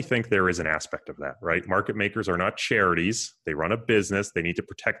certainly think there is an aspect of that, right? Market makers are not charities. They run a business. They need to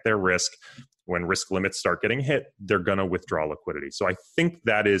protect their risk. When risk limits start getting hit, they're going to withdraw liquidity. So I think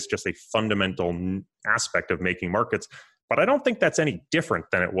that is just a fundamental aspect of making markets. But I don't think that's any different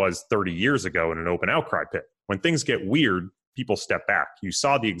than it was 30 years ago in an open outcry pit. When things get weird, people step back. You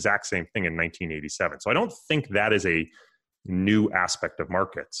saw the exact same thing in 1987. So I don't think that is a new aspect of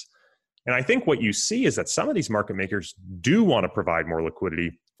markets. And I think what you see is that some of these market makers do want to provide more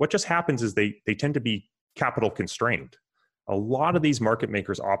liquidity. What just happens is they tend to be capital constrained. A lot of these market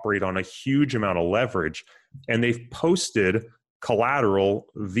makers operate on a huge amount of leverage, and they've posted collateral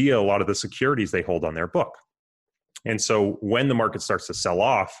via a lot of the securities they hold on their book. And so when the market starts to sell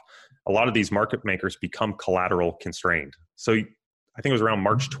off, a lot of these market makers become collateral constrained. So I think it was around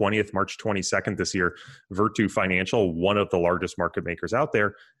March 20th, March 22nd this year, Virtu Financial, one of the largest market makers out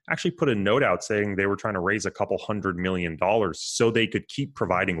there, actually put a note out saying they were trying to raise a couple $100 million so they could keep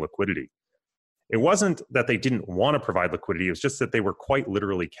providing liquidity. It wasn't that they didn't want to provide liquidity, it was just that they were quite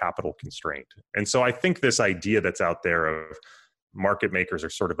literally capital constrained. And so I think this idea that's out there of market makers are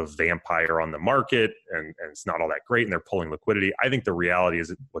sort of a vampire on the market and it's not all that great and they're pulling liquidity. I think the reality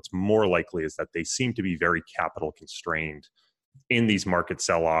is what's more likely is that they seem to be very capital constrained in these market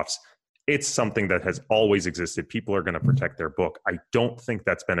sell-offs. It's something that has always existed. People are going to protect their book. I don't think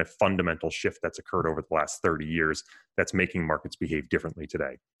that's been a fundamental shift that's occurred over the last 30 years that's making markets behave differently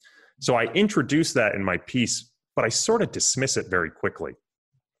today. So I introduced that in my piece, but I sort of dismiss it very quickly.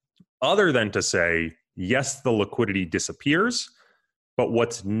 Other than to say, yes, the liquidity disappears, but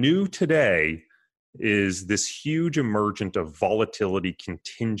what's new today is this huge emergence of volatility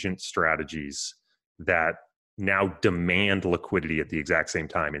contingent strategies that now demand liquidity at the exact same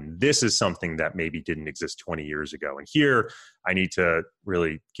time. And this is something that maybe didn't exist 20 years ago. And here I need to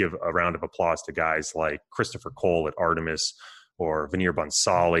really give a round of applause to guys like Christopher Cole at Artemis or Veneer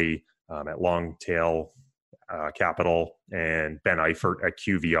Bhansali at Longtail Capital and Ben Eifert at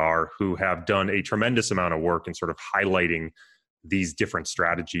QVR, who have done a tremendous amount of work in sort of highlighting these different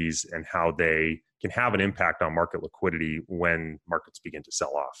strategies and how they can have an impact on market liquidity when markets begin to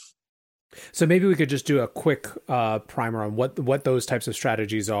sell off. So maybe we could just do a quick primer on what those types of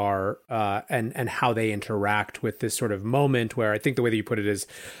strategies are and how they interact with this sort of moment where I think the way that you put it is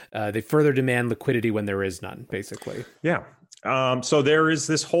they further demand liquidity when there is none, basically. Yeah. So there is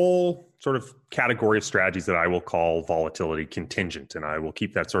this whole sort of category of strategies that I will call volatility contingent, and I will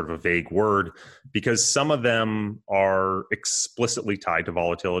keep that sort of a vague word because some of them are explicitly tied to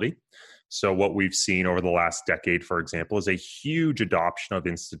volatility. So what we've seen over the last decade, for example, is a huge adoption of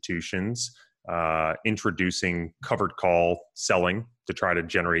institutions introducing covered call selling to try to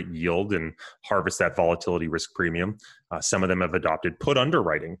generate yield and harvest that volatility risk premium. Some of them have adopted put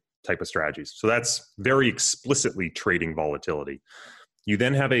underwriting type of strategies. So that's very explicitly trading volatility. You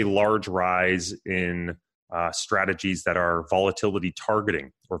then have a large rise in strategies that are volatility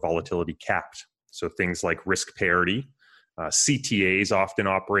targeting or volatility capped. So things like risk parity. CTAs often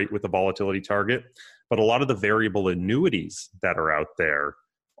operate with a volatility target, but a lot of the variable annuities that are out there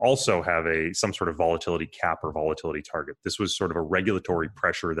also have some sort of volatility cap or volatility target. This was sort of a regulatory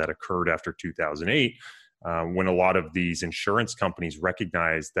pressure that occurred after 2008 when a lot of these insurance companies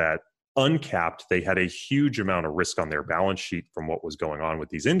recognized that uncapped, they had a huge amount of risk on their balance sheet from what was going on with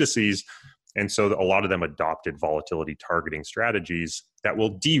these indices. And so a lot of them adopted volatility targeting strategies that will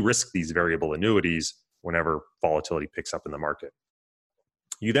de-risk these variable annuities whenever volatility picks up in the market.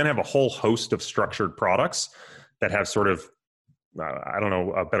 You then have a whole host of structured products that have sort of, I don't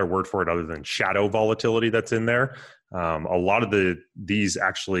know a better word for it other than shadow volatility that's in there. A lot of these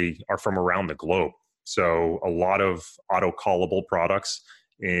actually are from around the globe. So a lot of auto-callable products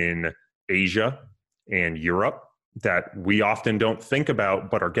in Asia and Europe that we often don't think about,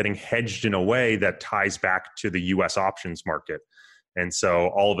 but are getting hedged in a way that ties back to the US options market. And so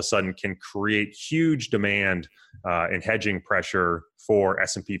all of a sudden can create huge demand and hedging pressure for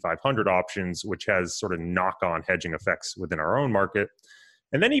S&P 500 options, which has sort of knock-on hedging effects within our own market.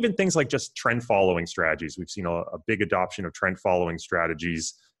 And then even things like just trend following strategies. We've seen a big adoption of trend following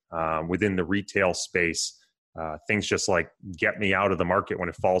strategies within the retail space. Things just like get me out of the market when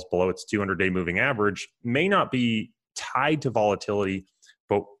it falls below its 200-day moving average may not be tied to volatility,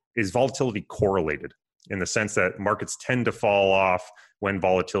 but is volatility correlated in the sense that markets tend to fall off when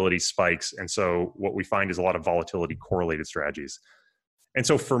volatility spikes. And so what we find is a lot of volatility correlated strategies. And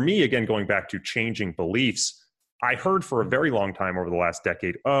so for me, again, going back to changing beliefs, I heard for a very long time over the last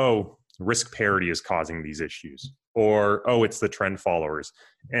decade, oh, risk parity is causing these issues, or, oh, it's the trend followers.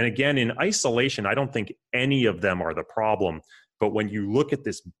 And again, in isolation, I don't think any of them are the problem. But when you look at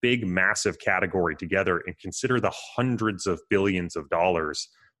this big, massive category together and consider the hundreds of billions of dollars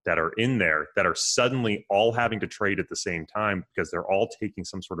that are in there that are suddenly all having to trade at the same time because they're all taking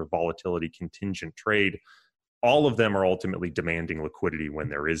some sort of volatility contingent trade, all of them are ultimately demanding liquidity when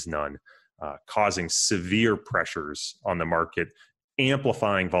there is none. causing severe pressures on the market,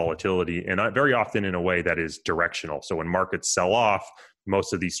 amplifying volatility, and very often in a way that is directional. So when markets sell off,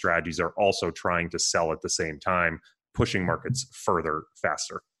 most of these strategies are also trying to sell at the same time, pushing markets further,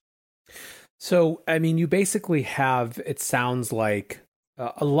 faster. So, I mean, you basically have, it sounds like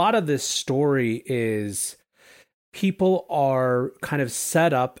a lot of this story is people are kind of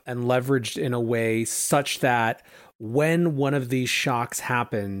set up and leveraged in a way such that when one of these shocks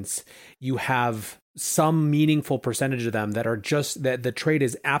happens, you have some meaningful percentage of them that are just that the trade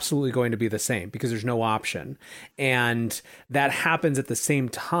is absolutely going to be the same because there's no option. And that happens at the same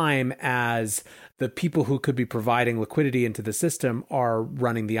time as the people who could be providing liquidity into the system are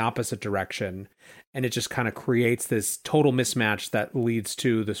running the opposite direction. And it just kind of creates this total mismatch that leads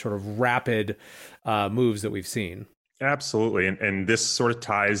to the sort of rapid moves that we've seen. Absolutely. And this sort of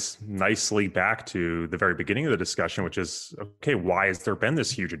ties nicely back to the very beginning of the discussion, which is, okay, why has there been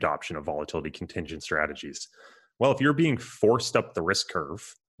this huge adoption of volatility contingent strategies? Well, if you're being forced up the risk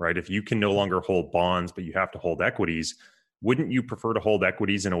curve, right, if you can no longer hold bonds, but you have to hold equities, wouldn't you prefer to hold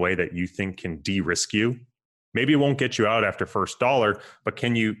equities in a way that you think can de-risk you? Maybe it won't get you out after first dollar, but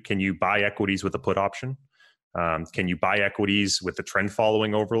can you buy equities with a put option? Can you buy equities with the trend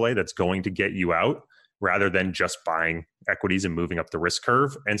following overlay that's going to get you out, rather than just buying equities and moving up the risk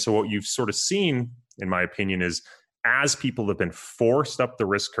curve? And so what you've sort of seen, in my opinion, is as people have been forced up the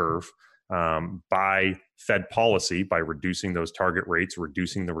risk curve by Fed policy, by reducing those target rates,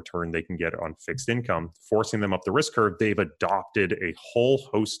 reducing the return they can get on fixed income, forcing them up the risk curve, they've adopted a whole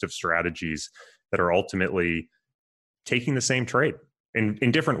host of strategies that are ultimately taking the same trade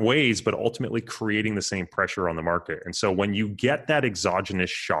in different ways, but ultimately creating the same pressure on the market. And so when you get that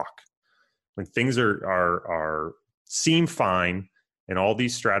exogenous shock, when things seem fine and all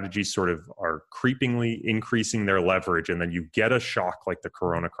these strategies sort of are creepingly increasing their leverage, and then you get a shock like the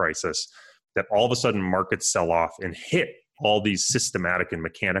Corona crisis, that all of a sudden markets sell off and hit all these systematic and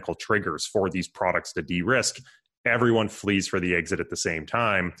mechanical triggers for these products to de-risk, everyone flees for the exit at the same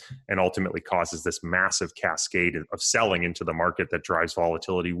time and ultimately causes this massive cascade of selling into the market that drives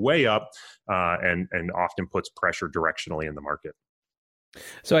volatility way up and often puts pressure directionally in the market.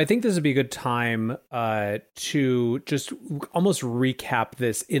 So I think this would be a good time to just almost recap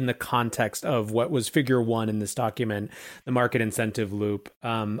this in the context of what was figure 1 in this document, the market incentive loop.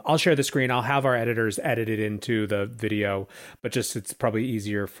 I'll share the screen. I'll have our editors edit it into the video, but just it's probably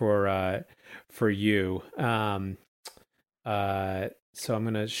easier for you. So I'm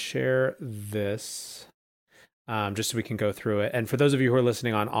going to share this just so we can go through it. And for those of you who are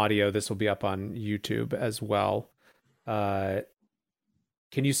listening on audio, this will be up on YouTube as well.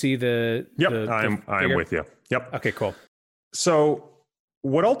 Can you see the? Yep, I'm with you. Yep. Okay, cool. So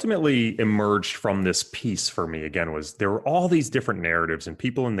what ultimately emerged from this piece for me, again, was there were all these different narratives, and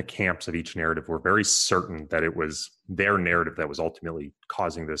people in the camps of each narrative were very certain that it was their narrative that was ultimately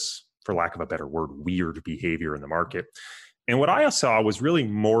causing this, for lack of a better word, weird behavior in the market. And what I saw was really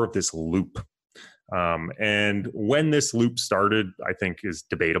more of this loop. And when this loop started, I think is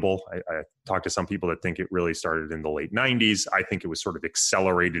debatable. I talked to some people that think it really started in the late 90s. I think it was sort of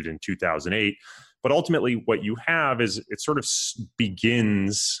accelerated in 2008. But ultimately, what you have is it sort of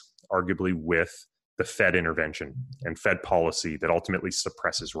begins arguably with the Fed intervention and Fed policy that ultimately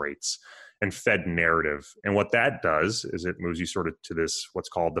suppresses rates and Fed narrative. And what that does is it moves you sort of to this, what's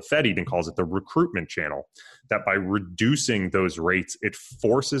called, the Fed even calls it the recruitment channel, that by reducing those rates, it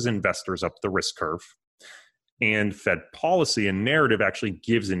forces investors up the risk curve. And Fed policy and narrative actually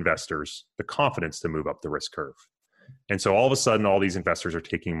gives investors the confidence to move up the risk curve. And so all of a sudden, all these investors are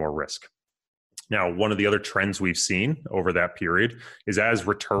taking more risk. Now, one of the other trends we've seen over that period is as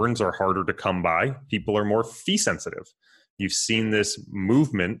returns are harder to come by, people are more fee sensitive. You've seen this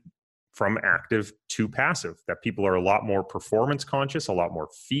movement from active to passive, that people are a lot more performance conscious, a lot more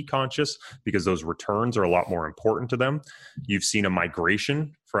fee conscious, because those returns are a lot more important to them. You've seen a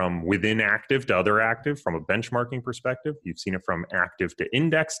migration from within active to other active from a benchmarking perspective. You've seen it from active to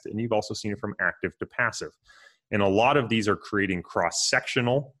indexed, and you've also seen it from active to passive. And a lot of these are creating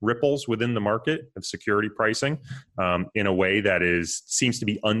cross-sectional ripples within the market of security pricing in a way that seems to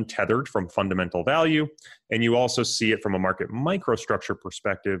be untethered from fundamental value. And you also see it from a market microstructure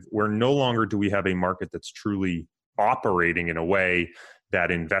perspective, where no longer do we have a market that's truly operating in a way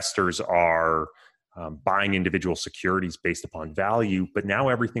that investors are buying individual securities based upon value, but now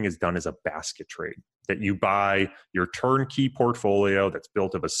everything is done as a basket trade, that you buy your turnkey portfolio that's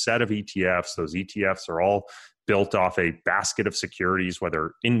built of a set of ETFs. Those ETFs are all built off a basket of securities,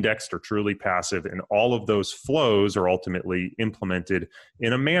 whether indexed or truly passive, and all of those flows are ultimately implemented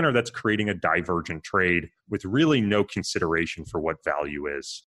in a manner that's creating a divergent trade with really no consideration for what value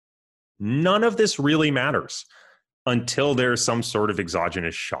is. None of this really matters until there's some sort of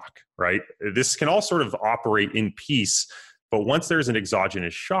exogenous shock, right? This can all sort of operate in peace, but once there's an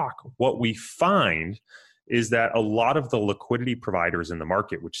exogenous shock, what we find is that a lot of the liquidity providers in the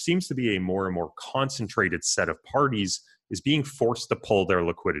market, which seems to be a more and more concentrated set of parties, is being forced to pull their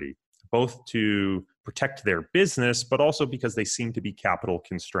liquidity, both to protect their business, but also because they seem to be capital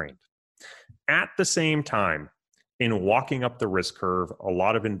constrained. At the same time, in walking up the risk curve, a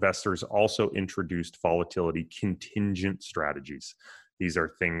lot of investors also introduced volatility contingent strategies. These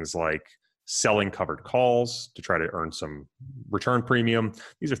are things like selling covered calls to try to earn some return premium.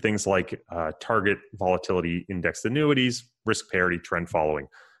 These are things like target volatility indexed annuities, risk parity, trend following.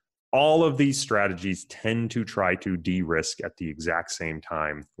 All of these strategies tend to try to de-risk at the exact same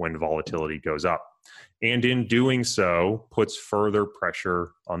time when volatility goes up. And in doing so, puts further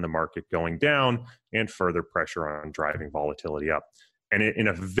pressure on the market going down and further pressure on driving volatility up. And in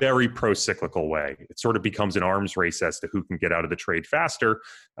a very pro-cyclical way. It sort of becomes an arms race as to who can get out of the trade faster,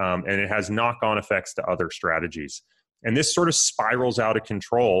 and it has knock-on effects to other strategies. And this sort of spirals out of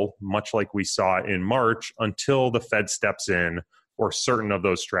control, much like we saw in March, until the Fed steps in or certain of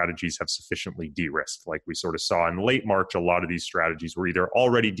those strategies have sufficiently de-risked. Like we sort of saw in late March, a lot of these strategies were either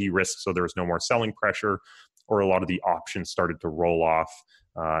already de-risked, so there was no more selling pressure, or a lot of the options started to roll off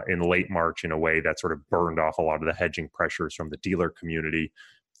in late March in a way that sort of burned off a lot of the hedging pressures from the dealer community.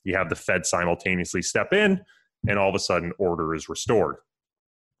 You have the Fed simultaneously step in, and all of a sudden order is restored.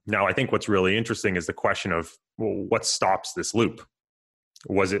 Now, I think what's really interesting is the question of, well, what stops this loop?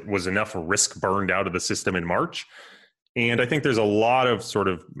 Was enough risk burned out of the system in March? And I think there's a lot of sort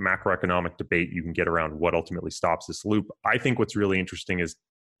of macroeconomic debate you can get around what ultimately stops this loop. I think what's really interesting is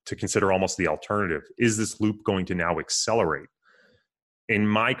to consider almost the alternative. Is this loop going to now accelerate? In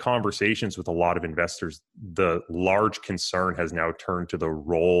my conversations with a lot of investors, the large concern has now turned to the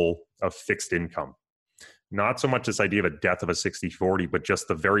role of fixed income. Not so much this idea of a death of a 60-40, but just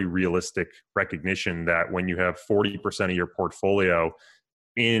the very realistic recognition that when you have 40% of your portfolio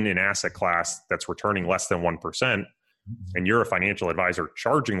in an asset class that's returning less than 1%, and you're a financial advisor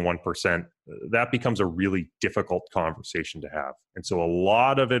charging 1%, that becomes a really difficult conversation to have. And so a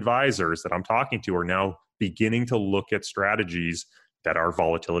lot of advisors that I'm talking to are now beginning to look at strategies that are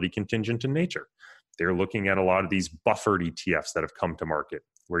volatility contingent in nature. They're looking at a lot of these buffered ETFs that have come to market,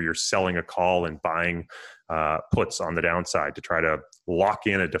 where you're selling a call and buying puts on the downside to try to lock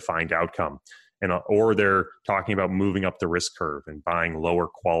in a defined outcome. Or they're talking about moving up the risk curve and buying lower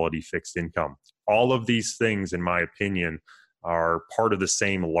quality fixed income. All of these things, in my opinion, are part of the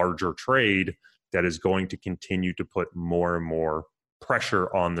same larger trade that is going to continue to put more and more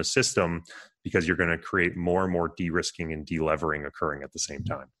pressure on the system, because you're going to create more and more de-risking and de-levering occurring at the same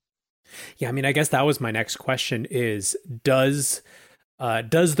time. Yeah, I mean, I guess that was my next question is, does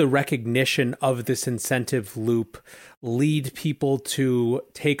the recognition of this incentive loop lead people to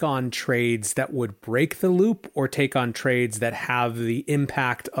take on trades that would break the loop, or take on trades that have the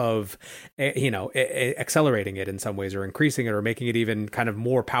impact of, accelerating it in some ways, or increasing it, or making it even kind of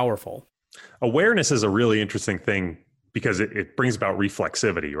more powerful? Awareness is a really interesting thing because it brings about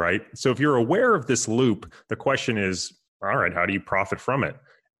reflexivity, right? So if you're aware of this loop, the question is, all right, how do you profit from it?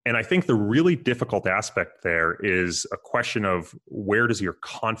 And I think the really difficult aspect there is a question of, where does your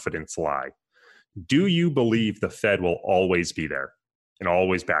confidence lie? Do you believe the Fed will always be there and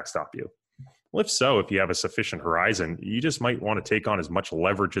always backstop you? Well, if so, if you have a sufficient horizon, you just might want to take on as much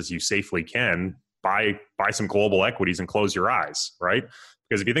leverage as you safely can, buy some global equities and close your eyes, right?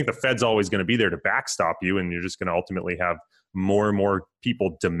 Because if you think the Fed's always going to be there to backstop you, and you're just going to ultimately have more and more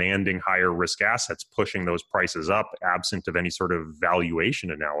people demanding higher risk assets, pushing those prices up absent of any sort of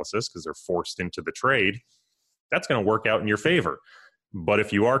valuation analysis because they're forced into the trade, that's going to work out in your favor. But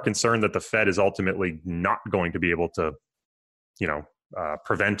if you are concerned that the Fed is ultimately not going to be able to,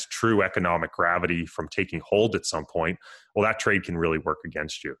 prevent true economic gravity from taking hold at some point, well, that trade can really work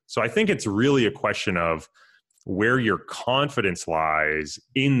against you. So I think it's really a question of where your confidence lies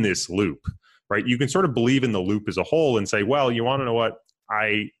in this loop, right? You can sort of believe in the loop as a whole and say, well, you want to know what?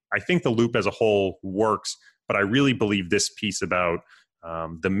 I think the loop as a whole works, but I really believe this piece about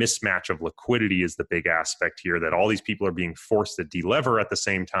the mismatch of liquidity is the big aspect here, that all these people are being forced to delever at the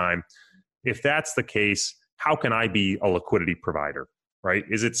same time. If that's the case, how can I be a liquidity provider, right?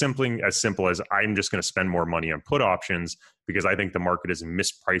 Is it simply as simple as, I'm just going to spend more money on put options because I think the market is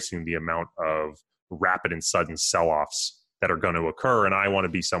mispricing the amount of rapid and sudden sell-offs that are going to occur, and I want to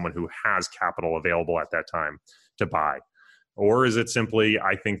be someone who has capital available at that time to buy? Or is it simply,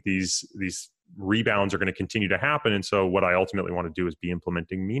 I think these rebounds are going to continue to happen, and so what I ultimately want to do is be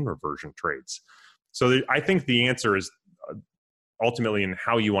implementing mean reversion trades? So I think the answer is ultimately, in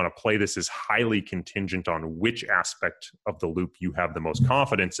how you want to play this is highly contingent on which aspect of the loop you have the most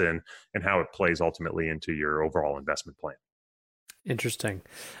confidence in and how it plays ultimately into your overall investment plan. Interesting.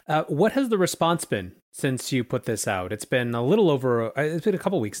 What has the response been since you put this out? It's been it's been a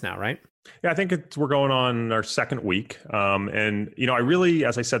couple weeks now, right? Yeah, I think we're going on our second week. And, I really,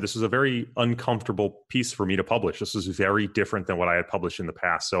 as I said, this was a very uncomfortable piece for me to publish. This was very different than what I had published in the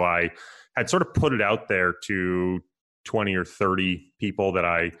past. So I had sort of put it out there to 20 or 30 people that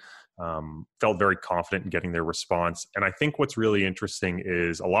I felt very confident in getting their response. And I think what's really interesting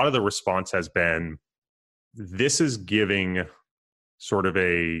is a lot of the response has been, this is giving sort of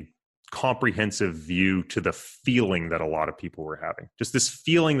a comprehensive view to the feeling that a lot of people were having. Just this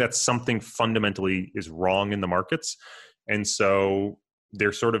feeling that something fundamentally is wrong in the markets. And so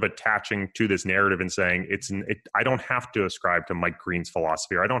they're sort of attaching to this narrative and saying, I don't have to ascribe to Mike Green's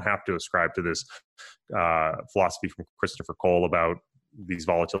philosophy, or I don't have to ascribe to this philosophy from Christopher Cole about these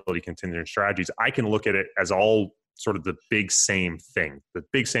volatility contingent strategies. I can look at it as all sort of the big same thing, the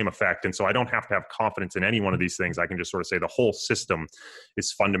big same effect. And so I don't have to have confidence in any one of these things. I can just sort of say the whole system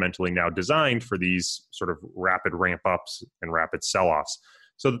is fundamentally now designed for these sort of rapid ramp ups and rapid sell-offs.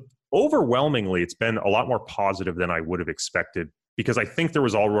 So overwhelmingly, it's been a lot more positive than I would have expected, because I think there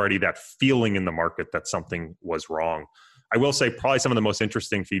was already that feeling in the market that something was wrong. I will say probably some of the most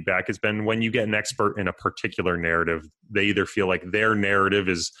interesting feedback has been when you get an expert in a particular narrative, they either feel like their narrative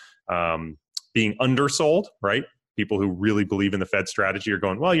is being undersold, right? People who really believe in the Fed strategy are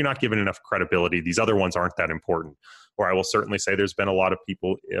going, well, you're not giving enough credibility. These other ones aren't that important. Or I will certainly say there's been a lot of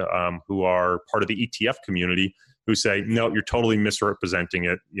people who are part of the ETF community who say, no, you're totally misrepresenting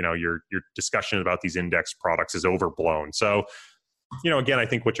it. Your discussion about these index products is overblown. So, again, I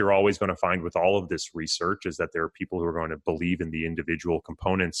think what you're always going to find with all of this research is that there are people who are going to believe in the individual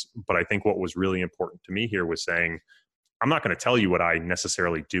components. But I think what was really important to me here was saying, I'm not going to tell you what I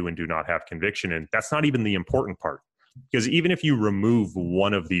necessarily do and do not have conviction in. That's not even the important part. Because even if you remove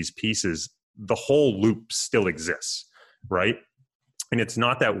one of these pieces, the whole loop still exists, right? And it's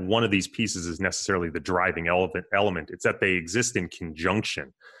not that one of these pieces is necessarily the driving element. It's that they exist in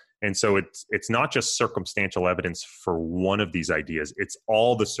conjunction. And so it's not just circumstantial evidence for one of these ideas. It's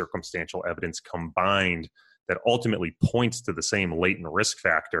all the circumstantial evidence combined that ultimately points to the same latent risk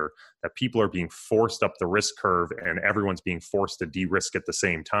factor, that people are being forced up the risk curve and everyone's being forced to de-risk at the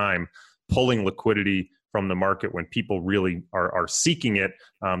same time, pulling liquidity from the market when people really are seeking it.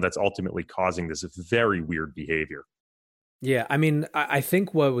 That's ultimately causing this very weird behavior. Yeah, I mean, I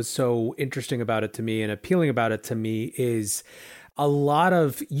think what was so interesting about it to me and appealing about it to me is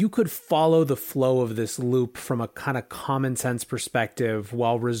you could follow the flow of this loop from a kind of common sense perspective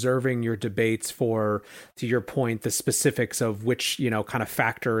while reserving your debates for, to your point, the specifics of which, kind of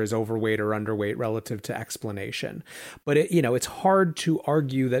factor is overweight or underweight relative to explanation. But it's hard to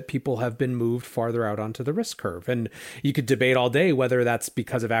argue that people have been moved farther out onto the risk curve. And you could debate all day whether that's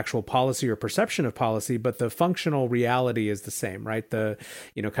because of actual policy or perception of policy, but the functional reality is the same, right? The,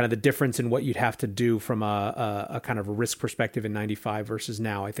 kind of the difference in what you'd have to do from a kind of a risk perspective in 95 versus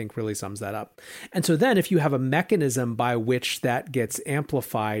now, I think really sums that up. And so then if you have a mechanism by which that gets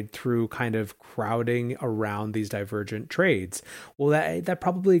amplified through kind of crowding around these divergent trades, well, that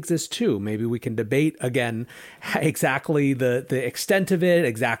probably exists too. Maybe we can debate again exactly the extent of it,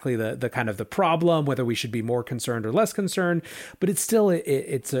 exactly the kind of the problem, whether we should be more concerned or less concerned, but it's still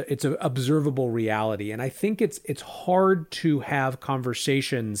it's an observable reality. And I think it's hard to have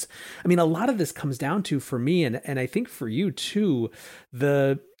conversations. I mean, a lot of this comes down to, for me, and I think for you too,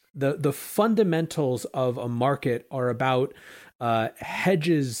 the fundamentals of a market are about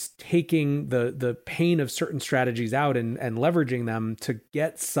hedges taking the pain of certain strategies out and leveraging them to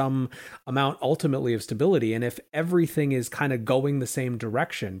get some amount ultimately of stability. And if everything is kind of going the same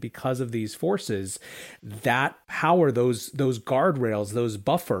direction because of these forces, that power, those guardrails, those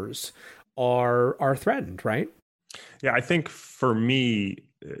buffers are threatened, right? Yeah, I think for me,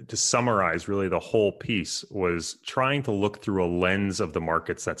 to summarize really the whole piece was trying to look through a lens of the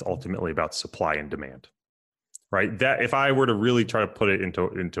markets that's ultimately about supply and demand, right? That if I were to really try to put it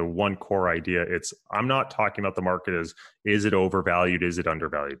into one core idea, I'm not talking about the market as, is it overvalued? Is it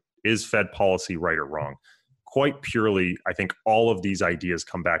undervalued? Is Fed policy right or wrong? Quite purely, I think all of these ideas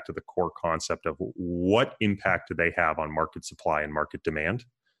come back to the core concept of what impact do they have on market supply and market demand?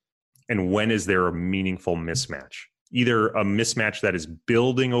 And when is there a meaningful mismatch? Either a mismatch that is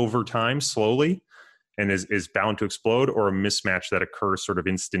building over time slowly and is bound to explode, or a mismatch that occurs sort of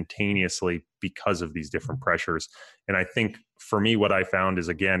instantaneously because of these different pressures. And I think for me, what I found is,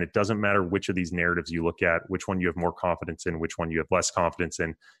 again, it doesn't matter which of these narratives you look at, which one you have more confidence in, which one you have less confidence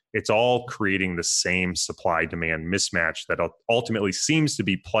in. It's all creating the same supply-demand mismatch that ultimately seems to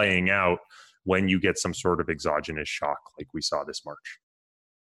be playing out when you get some sort of exogenous shock like we saw this March.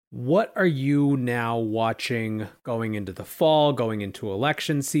 What are you now watching going into the fall, going into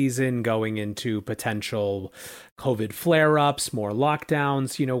election season, going into potential COVID flare-ups, more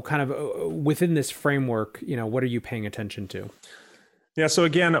lockdowns, kind of within this framework, what are you paying attention to? Yeah, so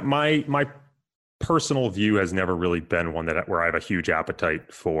again, my personal view has never really been one where I have a huge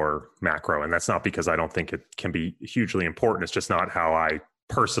appetite for macro. And that's not because I don't think it can be hugely important. It's just not how I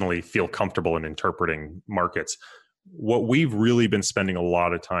personally feel comfortable in interpreting markets. What we've really been spending a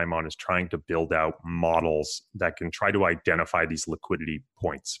lot of time on is trying to build out models that can try to identify these liquidity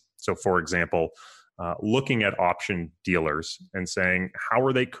points. So for example, looking at option dealers and saying, how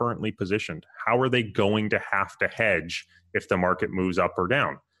are they currently positioned? How are they going to have to hedge if the market moves up or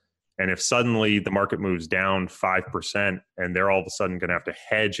down? And if suddenly the market moves down 5% and they're all of a sudden going to have to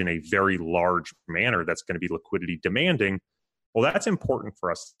hedge in a very large manner that's going to be liquidity demanding, well, that's important for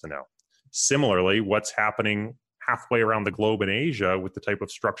us to know. Similarly, what's happening halfway around the globe in Asia with the type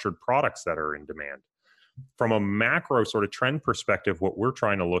of structured products that are in demand. From a macro sort of trend perspective, what we're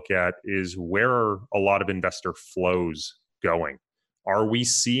trying to look at is where are a lot of investor flows going? Are we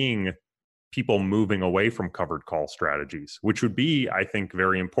seeing people moving away from covered call strategies, which would be, I think,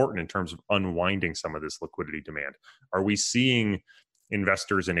 very important in terms of unwinding some of this liquidity demand? Are we seeing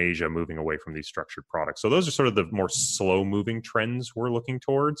investors in Asia moving away from these structured products? So those are sort of the more slow moving trends we're looking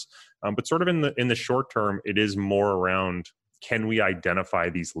towards. But sort of in the short term, it is more around, can we identify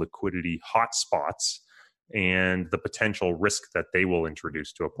these liquidity hotspots and the potential risk that they will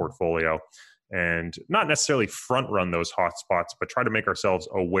introduce to a portfolio, and not necessarily front run those hotspots, but try to make ourselves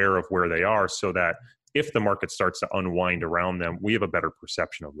aware of where they are so that if the market starts to unwind around them, we have a better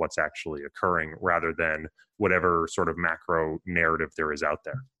perception of what's actually occurring rather than whatever sort of macro narrative there is out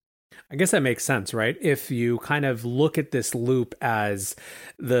there. I guess that makes sense, right? If you kind of look at this loop as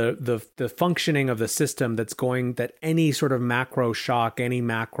the functioning of the system that any sort of macro shock, any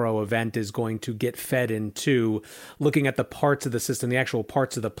macro event is going to get fed into, looking at the parts of the system, the actual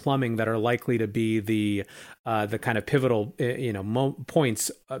parts of the plumbing that are likely to be the kind of pivotal, points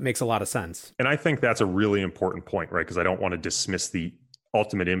makes a lot of sense. And I think that's a really important point, right? Because I don't want to dismiss the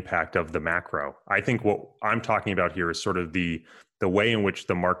ultimate impact of the macro. I think what I'm talking about here is sort of the way in which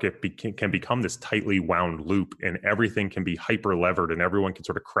the market can become this tightly wound loop, and everything can be hyper levered and everyone can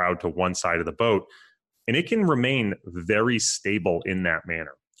sort of crowd to one side of the boat. And it can remain very stable in that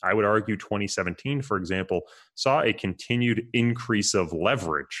manner. I would argue 2017, for example, saw a continued increase of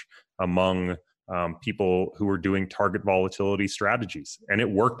leverage among people who were doing target volatility strategies. And it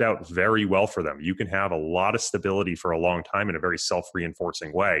worked out very well for them. You can have a lot of stability for a long time in a very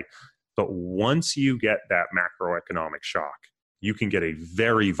self-reinforcing way. But once you get that macroeconomic shock, you can get a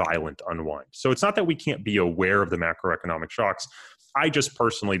very violent unwind. So it's not that we can't be aware of the macroeconomic shocks. I just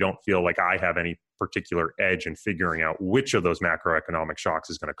personally don't feel like I have any particular edge in figuring out which of those macroeconomic shocks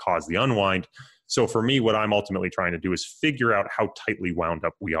is going to cause the unwind. So for me, what I'm ultimately trying to do is figure out how tightly wound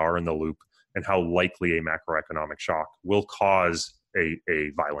up we are in the loop and how likely a macroeconomic shock will cause a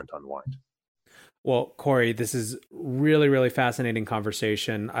violent unwind. Well, Corey, this is really, really fascinating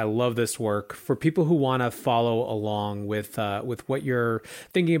conversation. I love this work. For people who want to follow along with what you're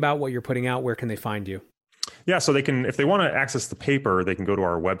thinking about, what you're putting out, where can they find you? Yeah, so they can, if they want to access the paper, they can go to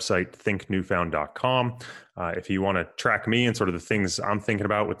our website, thinknewfound.com. If you want to track me and sort of the things I'm thinking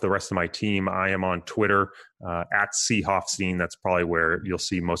about with the rest of my team, I am on Twitter at C. Hofstein. That's probably where you'll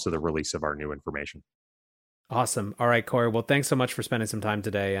see most of the release of our new information. Awesome. All right, Corey. Well, thanks so much for spending some time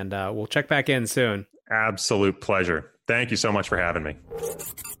today, and we'll check back in soon. Absolute pleasure. Thank you so much for having me.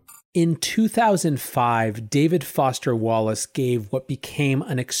 In 2005, David Foster Wallace gave what became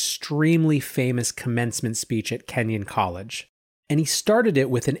an extremely famous commencement speech at Kenyon College. And he started it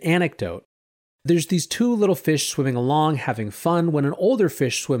with an anecdote. There's these two little fish swimming along, having fun, when an older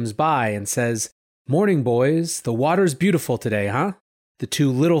fish swims by and says, "Morning, boys. The water's beautiful today, huh?" The two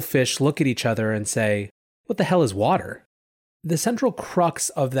little fish look at each other and say, "What the hell is water?" The central crux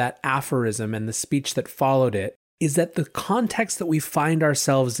of that aphorism and the speech that followed it is that the context that we find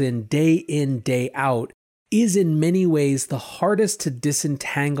ourselves in, day out, is in many ways the hardest to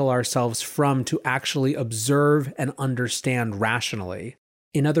disentangle ourselves from to actually observe and understand rationally.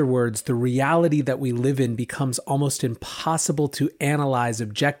 In other words, the reality that we live in becomes almost impossible to analyze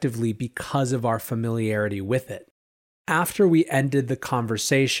objectively because of our familiarity with it. After we ended the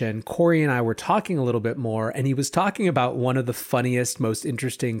conversation, Corey and I were talking a little bit more, and he was talking about one of the funniest, most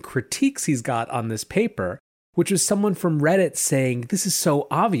interesting critiques he's got on this paper. which was someone from Reddit saying, this is so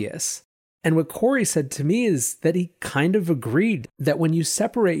obvious. And what Corey said to me is that he kind of agreed that when you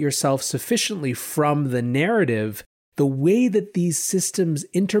separate yourself sufficiently from the narrative, the way that these systems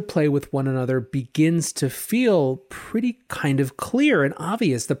interplay with one another begins to feel pretty kind of clear and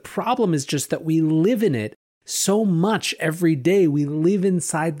obvious. The problem is just that we live in it so much every day. We live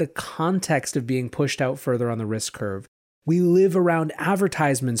inside the context of being pushed out further on the risk curve. We live around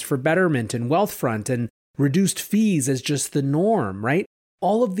advertisements for betterment and Wealthfront and reduced fees as just the norm, right?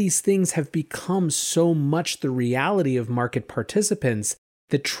 All of these things have become so much the reality of market participants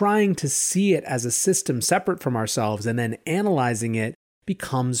that trying to see it as a system separate from ourselves and then analyzing it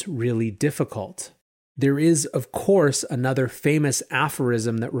becomes really difficult. There is, of course, another famous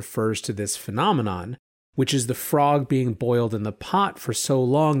aphorism that refers to this phenomenon, which is the frog being boiled in the pot for so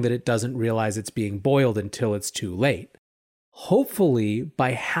long that it doesn't realize it's being boiled until it's too late. Hopefully,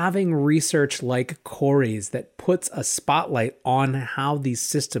 by having research like Corey's that puts a spotlight on how these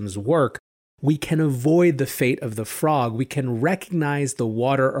systems work, we can avoid the fate of the frog. We can recognize the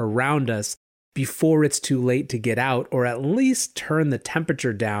water around us before it's too late to get out, or at least turn the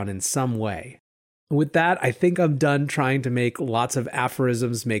temperature down in some way. With that, I think I'm done trying to make lots of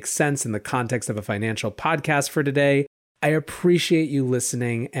aphorisms make sense in the context of a financial podcast for today. I appreciate you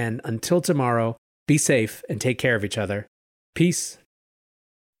listening, and until tomorrow, be safe and take care of each other. Peace.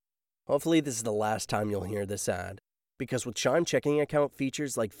 Hopefully this is the last time you'll hear this ad, because with Chime checking account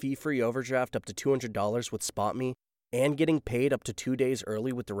features like fee-free overdraft up to $200 with SpotMe and getting paid up to 2 days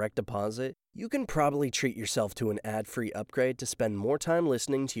early with direct deposit, you can probably treat yourself to an ad-free upgrade to spend more time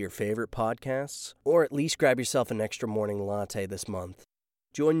listening to your favorite podcasts, or at least grab yourself an extra morning latte this month.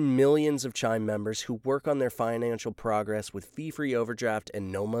 Join millions of Chime members who work on their financial progress with fee-free overdraft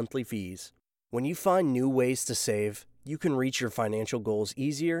and no monthly fees. When you find new ways to save, you can reach your financial goals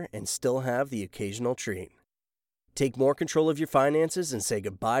easier and still have the occasional treat. Take more control of your finances and say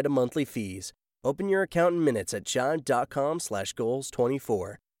goodbye to monthly fees. Open your account in minutes at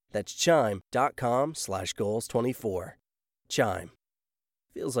chime.com/goals24. That's chime.com/goals24. Chime.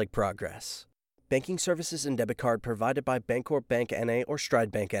 Feels like progress. Banking services and debit card provided by Bancorp Bank N.A. or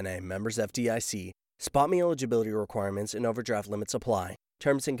Stride Bank N.A. Members FDIC. SpotMe eligibility requirements and overdraft limits apply.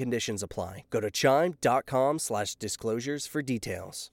 Terms and conditions apply. Go to chime.com/disclosures for details.